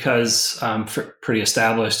 just because I'm pretty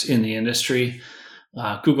established in the industry,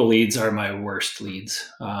 Google leads are my worst leads.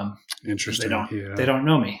 Interesting. They don't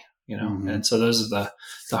know me, and so those are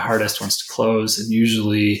the hardest ones to close. And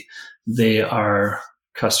usually they are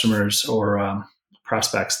customers or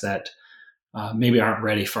prospects that maybe aren't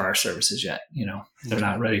ready for our services yet. They're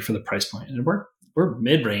not ready for the price point. And we're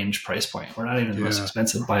mid-range price point. We're not even the most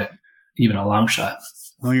expensive by even a long shot.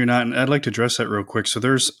 No, you're not. And I'd like to address that real quick. So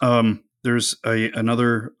there's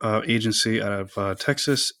another agency out of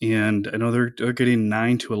Texas, and I know they're getting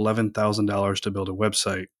 $9,000 to $11,000 to build a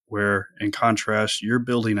website. Where, in contrast, you're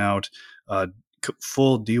building out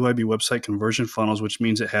full DYB website conversion funnels, which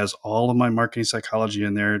means it has all of my marketing psychology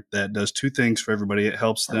in there. That does two things for everybody. It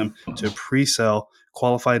helps them to pre-sell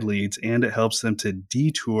qualified leads, and it helps them to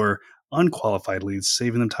detour unqualified leads,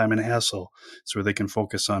 saving them time and hassle, so where they can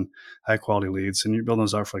focus on high quality leads. And you're building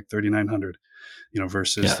those out for like 3,900,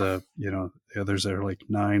 versus the others that are like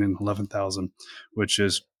 9,000 and 11,000, which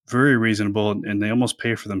is very reasonable, and they almost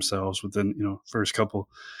pay for themselves within first couple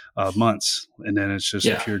months, and then it's just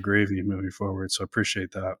pure gravy moving forward. So I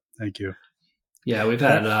appreciate that. Thank you. Yeah, we've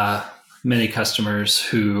had many customers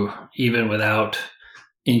who, even without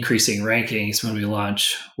increasing rankings, when we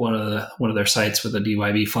launch one of their sites with a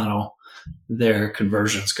DYB funnel, their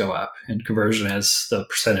conversions go up, and conversion is the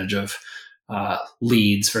percentage of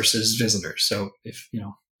leads versus visitors. So if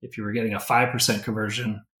you were getting a 5%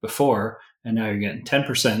 conversion before, and now you're getting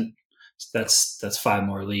 10%, that's 5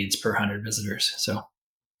 more leads per 100 visitors. So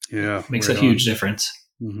it makes a huge difference.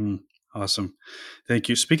 Mm-hmm. Awesome. Thank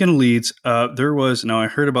you. Speaking of leads, now I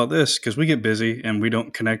heard about this because we get busy and we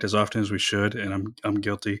don't connect as often as we should. And I'm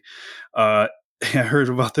guilty. I heard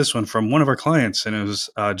about this one from one of our clients, and it was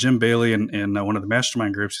Jim Bailey in one of the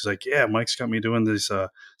mastermind groups. He's like, yeah, Mike's got me doing this,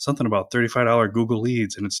 something about $35 Google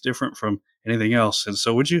leads, and it's different from anything else. And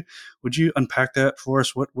so would you unpack that for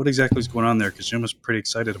us? What exactly is going on there? Because Jim was pretty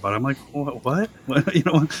excited about it. I'm like, what? Why?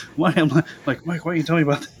 I'm like, Mike, why are you telling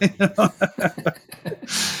me about that?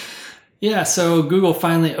 Yeah, so Google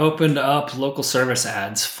finally opened up local service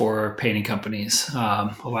ads for painting companies a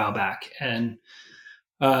while back. And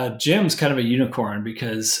Jim's kind of a unicorn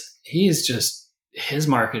because his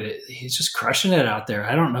market, he's just crushing it out there.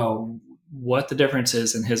 I don't know what the difference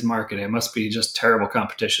is in his market. It must be just terrible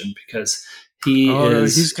competition because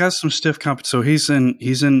he's got some stiff competition. So he's in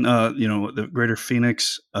the greater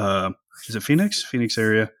Phoenix, is it Phoenix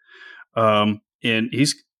area? And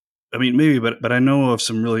maybe, but I know of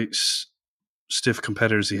some really stiff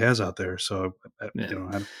competitors he has out there. So,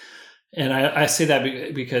 and I say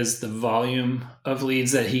that because the volume of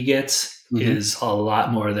leads that he gets is a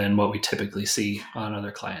lot more than what we typically see on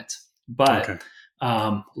other clients. But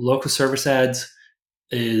local service ads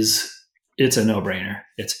it's a no-brainer.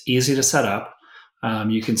 It's easy to set up.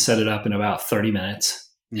 You can set it up in about 30 minutes,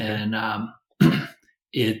 and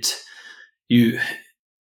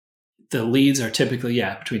the leads are typically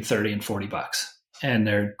between $30 and $40, and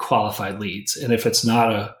they're qualified leads. And if it's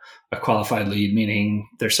not a qualified lead, meaning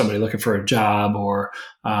there's somebody looking for a job or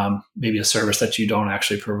maybe a service that you don't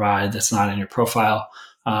actually provide that's not in your profile,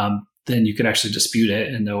 then you can actually dispute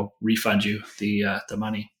it and they'll refund you the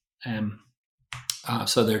money. And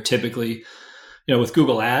so they're typically, with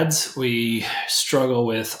Google Ads, we struggle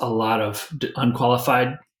with a lot of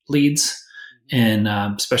unqualified leads, and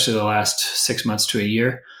especially the last 6 months to a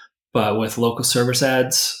year. But with local service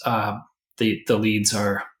ads, the leads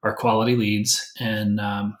are quality leads, and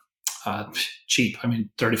cheap. I mean,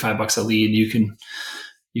 $35 a lead,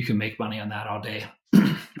 you can make money on that all day.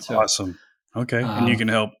 So, awesome. Okay. And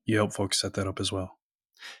you help folks set that up as well.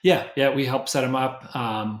 Yeah. We help set them up.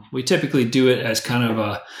 We typically do it as kind of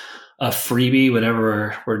a freebie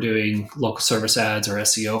whenever we're doing local service ads or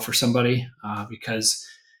SEO for somebody, because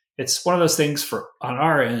it's one of those things on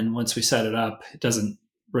our end. Once we set it up, it doesn't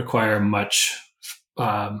require much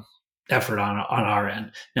effort on our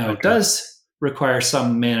end. Now, It does require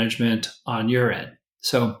some management on your end.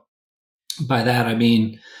 So by that, I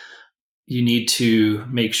mean, you need to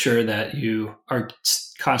make sure that you are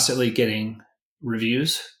constantly getting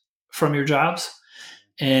reviews from your jobs,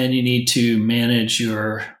 and you need to manage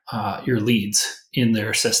your leads in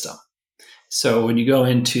their system. So when you go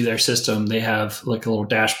into their system, they have like a little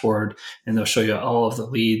dashboard, and they'll show you all of the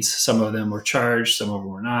leads. Some of them were charged, some of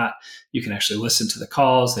them were not. You can actually listen to the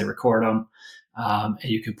calls, they record them, and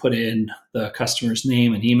you can put in the customer's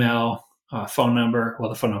name and email, phone number. Well,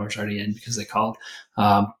 the phone number is already in because they called,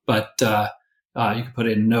 but you can put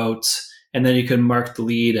in notes, and then you can mark the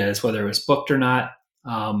lead as whether it was booked or not.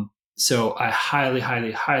 So I highly,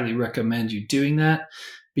 highly, highly recommend you doing that,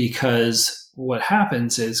 because what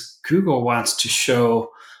happens is Google wants to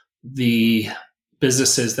show the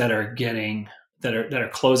businesses that are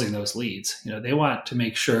closing those leads. They want to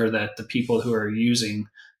make sure that the people who are using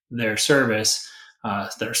their service,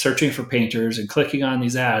 that are searching for painters and clicking on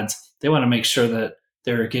these ads, they want to make sure that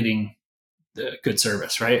they're getting the good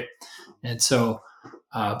service, right? And so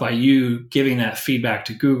by you giving that feedback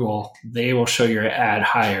to Google, they will show your ad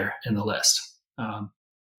higher in the list.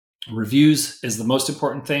 Reviews is the most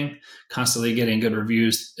important thing. Constantly getting good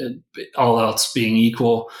reviews. All else being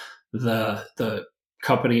equal, the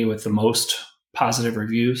company with the most positive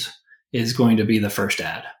reviews is going to be the first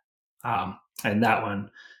ad. And that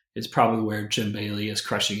one is probably where Jim Bailey is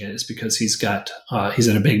crushing it, is because he's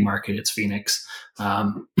in a big market. It's Phoenix.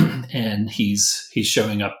 And he's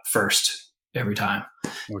showing up first every time.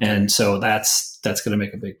 Okay. And so that's going to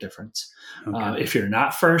make a big difference. Okay. If you're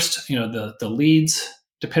not first, the leads,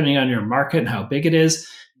 depending on your market and how big it is,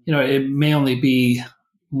 it may only be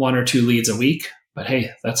 1 or 2 leads a week, but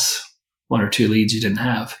hey, that's 1 or 2 leads you didn't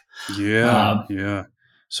have. Yeah. Yeah.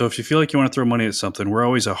 So if you feel like you want to throw money at something, we're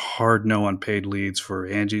always a hard no on paid leads for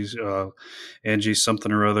Angie's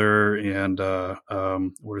something or other. And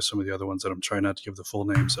what are some of the other ones that I'm trying not to give the full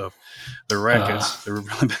names of? They're rackets. They're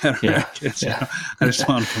really bad rackets. Yeah. I just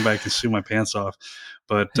want to come back and sue my pants off.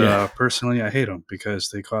 But personally, I hate them because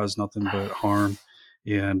they cause nothing but harm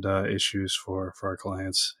and issues for our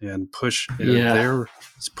clients, and push their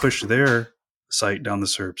site down the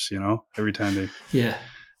SERPs, every time they. Yeah.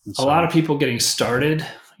 So, a lot of people getting started,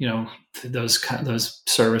 those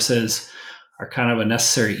services are kind of a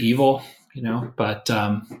necessary evil, but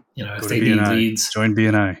if they need leads, join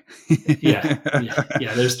BNI.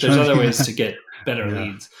 yeah. There's other ways to get better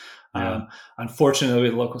leads. Unfortunately,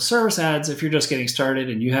 with local service ads, if you're just getting started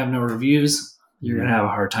and you have no reviews, you're going to have a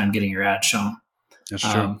hard time getting your ad shown. That's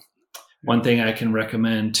true. One thing I can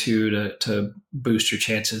recommend to boost your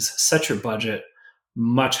chances: set your budget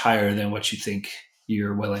much higher than what you think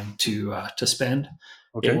you're willing to spend.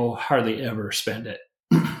 Okay. It will hardly ever spend it,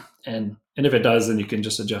 and if it does, then you can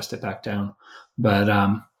just adjust it back down. But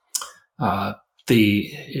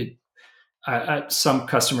some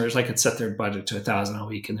customers, I could set their budget to $1,000 a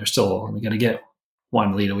week, and they're still only going to get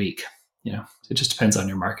 1 lead a week. It just depends on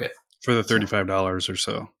your market. For the $35 or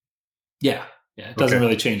so. Yeah. It doesn't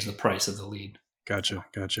really change the price of the lead. Gotcha.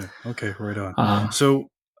 Okay, right on. So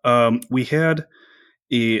we had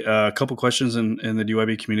a couple questions in the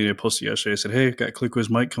DYB community. I posted yesterday. I said, hey, got ClickWiz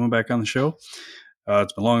Mike coming back on the show.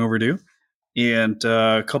 It's been long overdue. And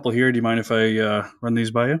a couple here. Do you mind if I run these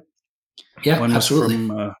by you? Yeah,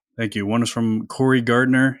 absolutely. Thank you. One is from Corey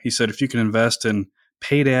Gardner. He said, if you can invest in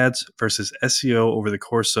paid ads versus SEO over the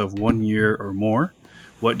course of 1 year or more,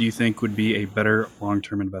 what do you think would be a better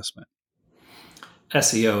long-term investment?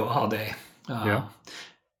 SEO all day.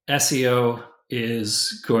 SEO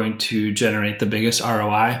is going to generate the biggest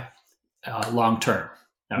ROI long term.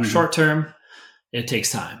 Now, short term, it takes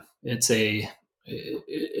time. It's a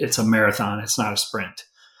marathon. It's not a sprint.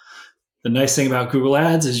 The nice thing about Google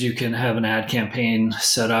Ads is you can have an ad campaign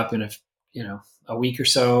set up in a week or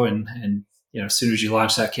so, and as soon as you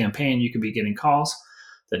launch that campaign, you can be getting calls.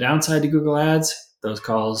 The downside to Google Ads, those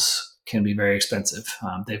calls can be very expensive.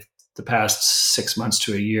 The past 6 months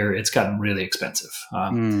to a year, it's gotten really expensive.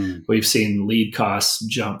 We've seen lead costs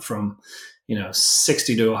jump from, $60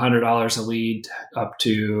 to $100 a lead up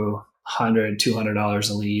to $100, $200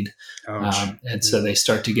 a lead. And so they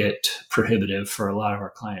start to get prohibitive for a lot of our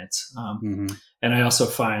clients. And I also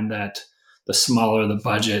find that the smaller the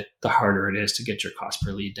budget, the harder it is to get your cost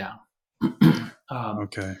per lead down.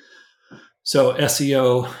 Okay. So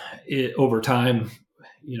SEO over time,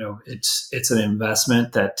 it's an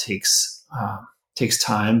investment that takes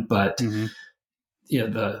time, but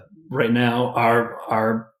Mm-hmm. Right now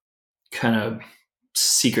our kind of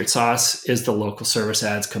secret sauce is the local service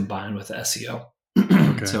ads combined with SEO.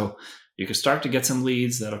 Okay. So you can start to get some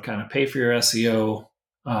leads that'll kind of pay for your SEO.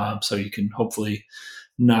 So you can hopefully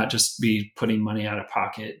not just be putting money out of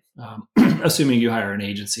pocket, assuming you hire an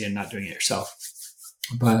agency and not doing it yourself.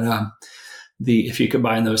 But if you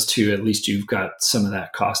combine those two, at least you've got some of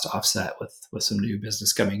that cost offset with some new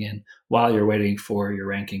business coming in while you're waiting for your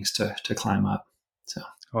rankings to climb up. So,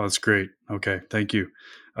 oh, that's great. Okay, thank you.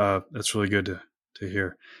 That's really good to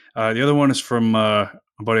hear. The other one is from a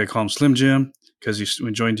buddy I call him Slim Jim, because when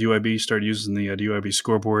he joined DYB, started using the DYB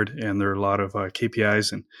scoreboard, and there are a lot of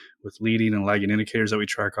KPIs and with leading and lagging indicators that we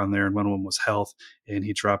track on there, and one of them was health, and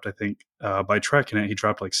he dropped, I think, by tracking it, he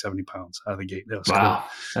dropped like 70 pounds out of the gate. That was wow, cool.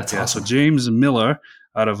 that's Yeah, awesome. so James Miller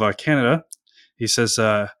out of Canada, he says,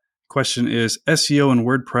 question is SEO and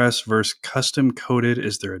WordPress versus custom coded.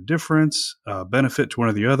 Is there a difference, benefit to one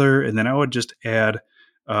or the other? And then I would just add,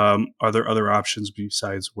 are there other options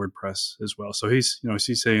besides WordPress as well? So he's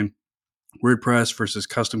saying WordPress versus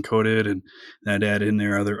custom coded, and I'd add in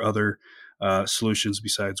there, are there other solutions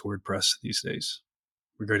besides WordPress these days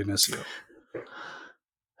regarding SEO?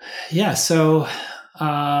 Yeah. So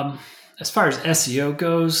as far as SEO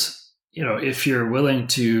goes, if you're willing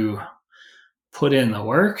to put in the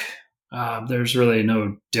work, there's really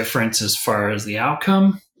no difference as far as the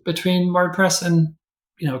outcome between WordPress and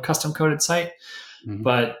custom coded site. Mm-hmm.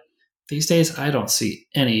 But these days, I don't see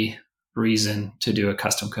any reason to do a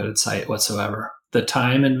custom coded site whatsoever. The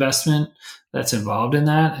time investment that's involved in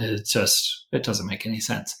that, it doesn't make any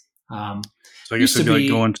sense. So I guess it'd be like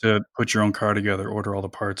going to put your own car together, order all the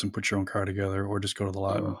parts and put your own car together, or just go to the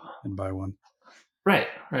lot and buy one. Right.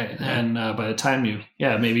 Yeah. And by the time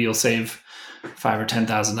maybe you'll save $5,000 or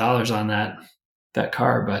 $10,000 on that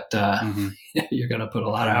car, but you're going to put a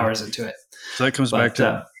lot of hours into it. So that comes back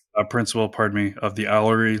to a principle, of the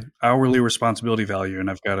hourly responsibility value.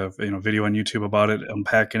 And I've got a video on YouTube about it,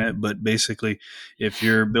 unpacking it. But basically, if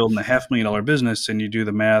you're building a $500,000 business and you do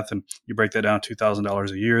the math and you break that down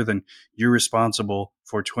 $2,000 a year, then you're responsible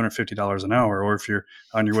for $250 an hour. Or if you're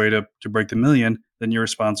on your way to break the $1 million, then your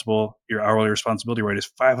hourly responsibility rate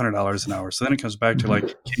is $500 an hour. So then it comes back to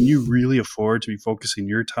can you really afford to be focusing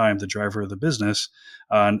your time, the driver of the business,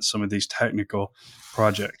 on some of these technical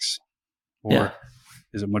projects? Or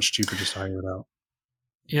is it much cheaper just to hire it out?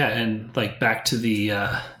 Yeah. And back to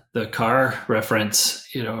the car reference,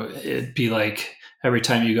 it'd be like every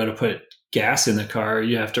time you go to put gas in the car,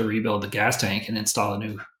 you have to rebuild the gas tank and install a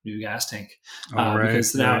new gas tank.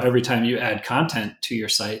 Because now every time you add content to your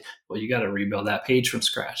site, you got to rebuild that page from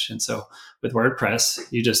scratch. And so with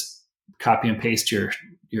WordPress, you just copy and paste your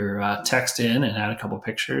text in and add a couple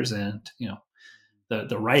pictures, and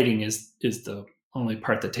the writing is the only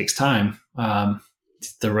part that takes time.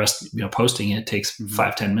 The rest, posting it takes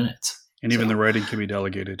 5-10 minutes. And even the writing can be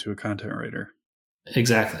delegated to a content writer.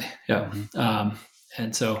 Exactly. Yeah. Mm-hmm.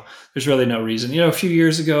 And so there's really no reason. A few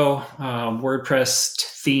years ago, WordPress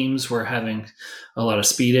themes were having a lot of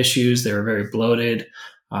speed issues. They were very bloated.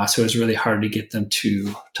 So it was really hard to get them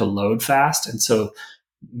to load fast. And so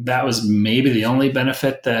that was maybe the only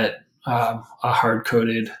benefit that a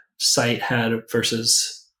hard-coded site had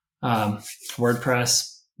versus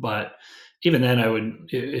WordPress. But even then,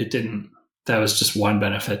 it didn't. That was just one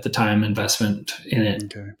benefit. The time investment in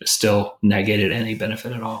it still negated any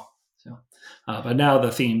benefit at all. So, but now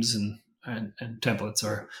the themes and templates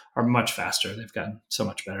are much faster. They've gotten so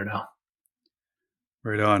much better now.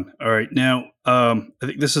 Right on. All right. Now, I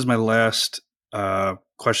think this is my last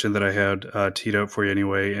question that I had teed up for you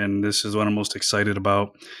anyway, and this is what I'm most excited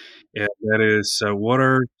about. And that is, what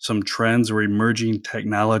are some trends or emerging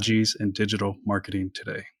technologies in digital marketing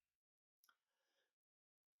today?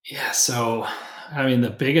 Yeah. So,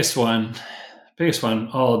 the biggest one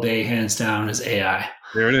all day, hands down, is AI.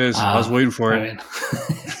 There it is. I was waiting for it.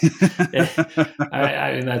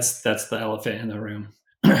 That's the elephant in the room.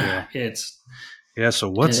 Yeah. So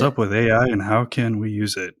what's up with AI and how can we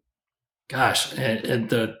use it? Gosh,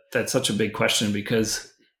 that's such a big question,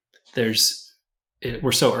 because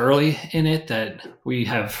we're so early in it that we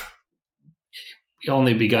have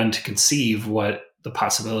only begun to conceive what the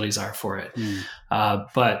possibilities are for it.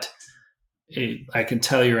 But I can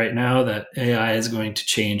tell you right now that AI is going to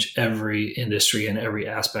change every industry and every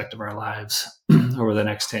aspect of our lives over the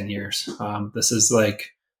next 10 years. This is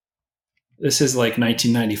like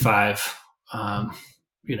 1995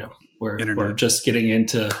 we're Internet. just getting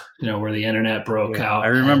into, where the internet broke out. I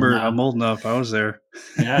remember. And, I'm old enough. I was there.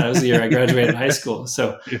 yeah, that was the year I graduated high school.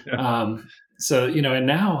 So, Yeah. and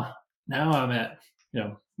now I'm at,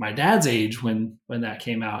 my dad's age when that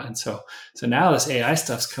came out. And so now this AI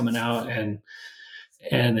stuff's coming out, and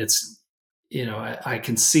it's, I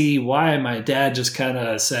can see why my dad just kind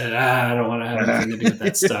of said, I don't want to have anything to do with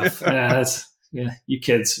that stuff. You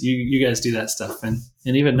kids, you guys do that stuff. And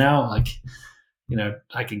even now, like,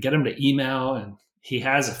 I can get him to email, and he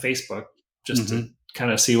has a Facebook just to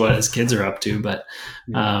kind of see what his kids are up to. But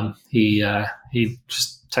he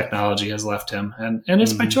just, technology has left him, and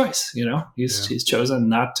it's by choice. He's chosen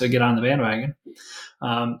not to get on the bandwagon.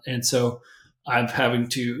 And so I'm having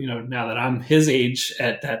to, now that I'm his age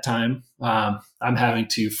at that time, I'm having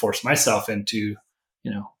to force myself into,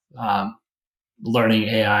 learning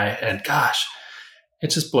AI, and gosh, it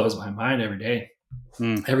just blows my mind every day.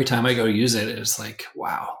 Every time I go to use it, it's like,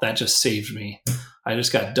 wow, that just saved me. I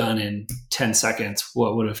just got done in 10 seconds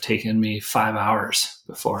what would have taken me 5 hours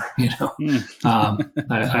before.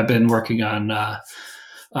 I've been working on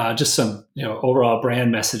just some overall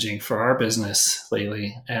brand messaging for our business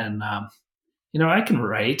lately, and I can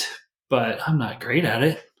write, but I'm not great at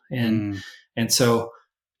it, and so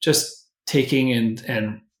just taking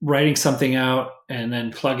and writing something out and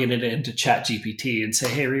then plugging it into ChatGPT and say,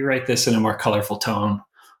 hey, rewrite this in a more colorful tone.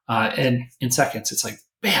 And in seconds, it's like,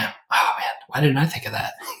 bam, oh man, why didn't I think of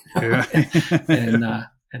that?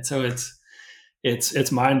 And so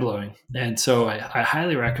it's mind blowing. And so I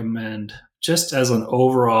highly recommend, just as an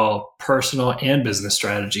overall personal and business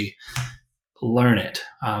strategy, learn it.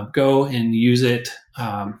 Go and use it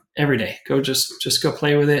every day. Go just go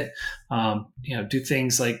play with it. Do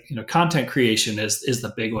things like content creation is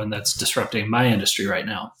the big one that's disrupting my industry right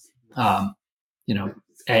now.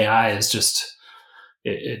 AI is just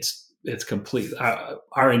it's complete.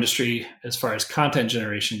 Our industry, as far as content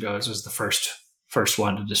generation goes, was the first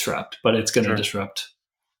one to disrupt, but it's going to disrupt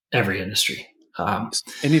every industry.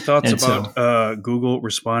 Any thoughts about Google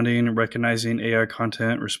responding, recognizing AI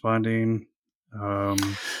content, responding?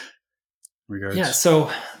 Regards. Yeah, so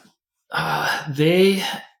they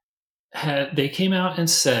came out and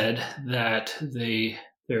said that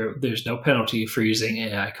there's no penalty for using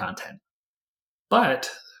AI content, but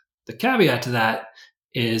the caveat to that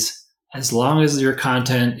is as long as your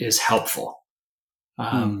content is helpful.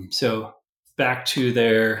 So back to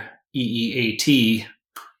their EEAT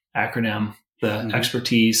acronym, the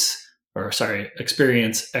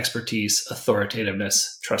experience, expertise,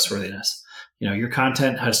 authoritativeness, trustworthiness. Your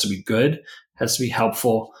content has to be good, has to be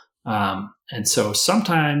helpful. And so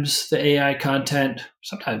sometimes the AI content,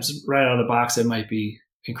 sometimes right out of the box, it might be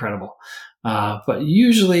incredible. But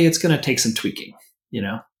usually it's going to take some tweaking,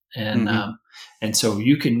 and so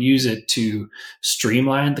you can use it to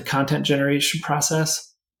streamline the content generation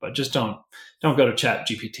process, but just don't go to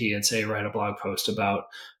ChatGPT and say, write a blog post about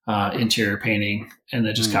interior painting and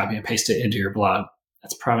then just copy and paste it into your blog.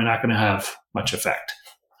 That's probably not going to have much effect.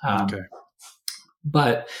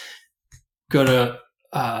 But go to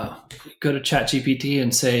ChatGPT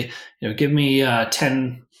and say, give me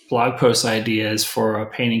 10 blog post ideas for a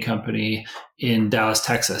painting company in Dallas,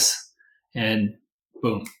 Texas, and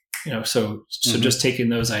boom. So just taking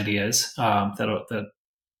those ideas,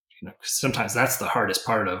 sometimes that's the hardest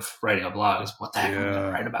part of writing a blog is what the heck am I going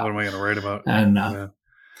to write about? What am I going to write about? And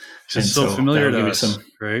it's so familiar to us, some,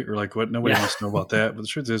 right? We're like, what? Nobody wants to know about that. But the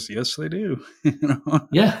truth is, yes, they do.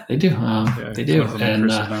 Yeah, they do. They do. And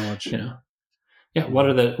what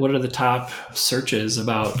are the top searches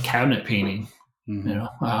about cabinet painting?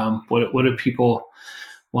 What do people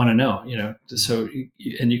want to know? So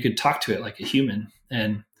and you could talk to it like a human,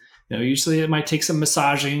 and usually it might take some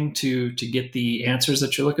massaging to get the answers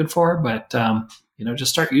that you're looking for, but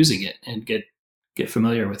just start using it and get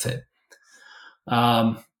familiar with it.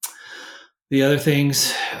 The other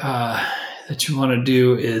things that you want to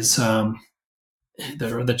do is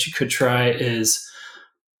that you could try is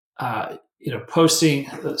posting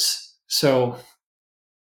this. So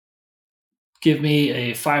give me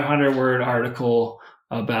a 500-word article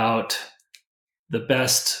about the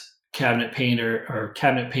best cabinet painter or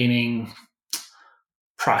cabinet painting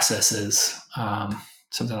processes,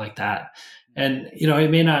 something like that. And,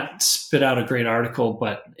 it may not spit out a great artitle,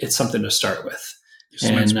 but it's something to start with.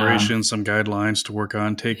 Some inspiration, some guidelines to work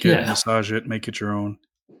on, take it, massage it, make it your own.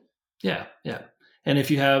 Yeah. Yeah. And if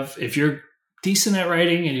you're decent at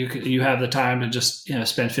writing and you have the time to just,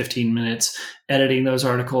 spend 15 minutes editing those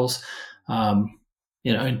articles, and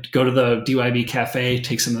go to the DYB cafe,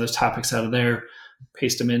 take some of those topics out of there,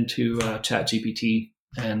 paste them into ChatGPT,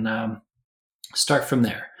 and start from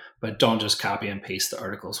there. but don't just copy and paste the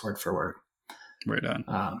articles word for word. Right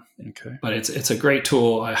on. Okay. But it's a great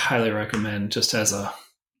tool. I highly recommend, just as a,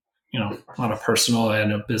 on a personal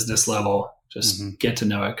and a business level, just get to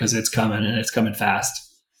know it, because it's coming, and it's coming fast.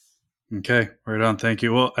 Okay, right on. Thank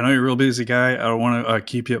you. Well, I know you're a real busy guy. I don't want to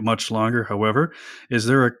keep you much longer. However, is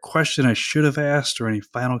there a question I should have asked, or any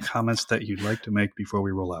final comments that you'd like to make before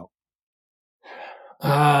we roll out?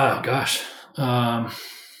 Gosh. I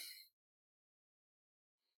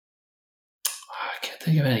can't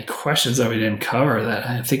think of any questions that we didn't cover. That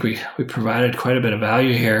I think we provided quite a bit of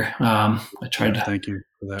value here. I tried to thank you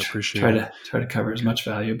for that. Appreciate it. Try to cover as much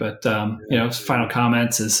value, but final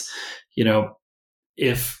comments is,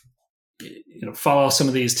 if follow some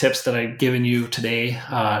of these tips that I've given you today.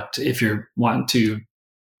 If you're wanting to,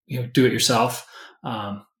 do it yourself,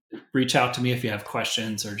 reach out to me if you have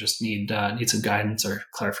questions or just need some guidance or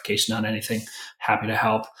clarification on anything. Happy to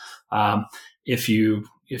help. If you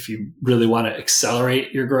really want to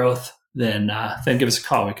accelerate your growth, then give us a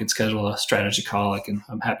call. We can schedule a strategy call.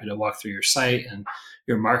 I'm happy to walk through your site and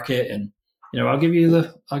your market, and I'll give you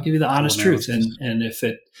the honest truth. And if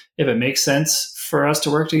it makes sense for us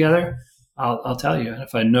to work together, I'll tell you. And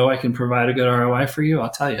if I know I can provide a good ROI for you, I'll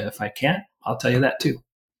tell you. If I can't, I'll tell you that too.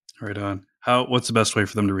 Right on. What's the best way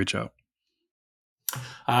for them to reach out?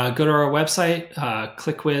 Go to our website,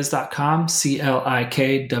 clickwiz.com,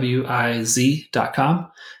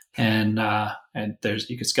 CLIKWIZ.com. And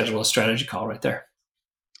you can schedule a strategy call right there.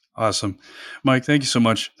 Awesome. Mike, thank you so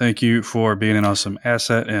much. Thank you for being an awesome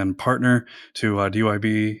asset and partner to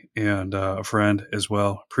DYB, and a friend as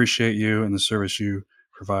well. Appreciate you and the service you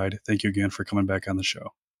provide. Thank you again for coming back on the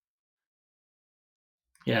show.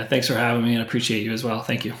 Yeah, thanks for having me, and I appreciate you as well.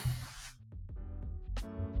 Thank you.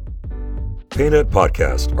 PaintNet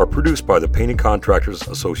podcasts are produced by the Painting Contractors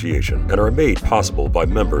Association and are made possible by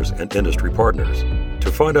members and industry partners.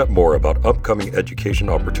 To find out more about upcoming education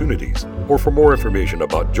opportunities or for more information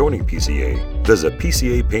about joining PCA, visit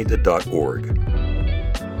pcapainted.org.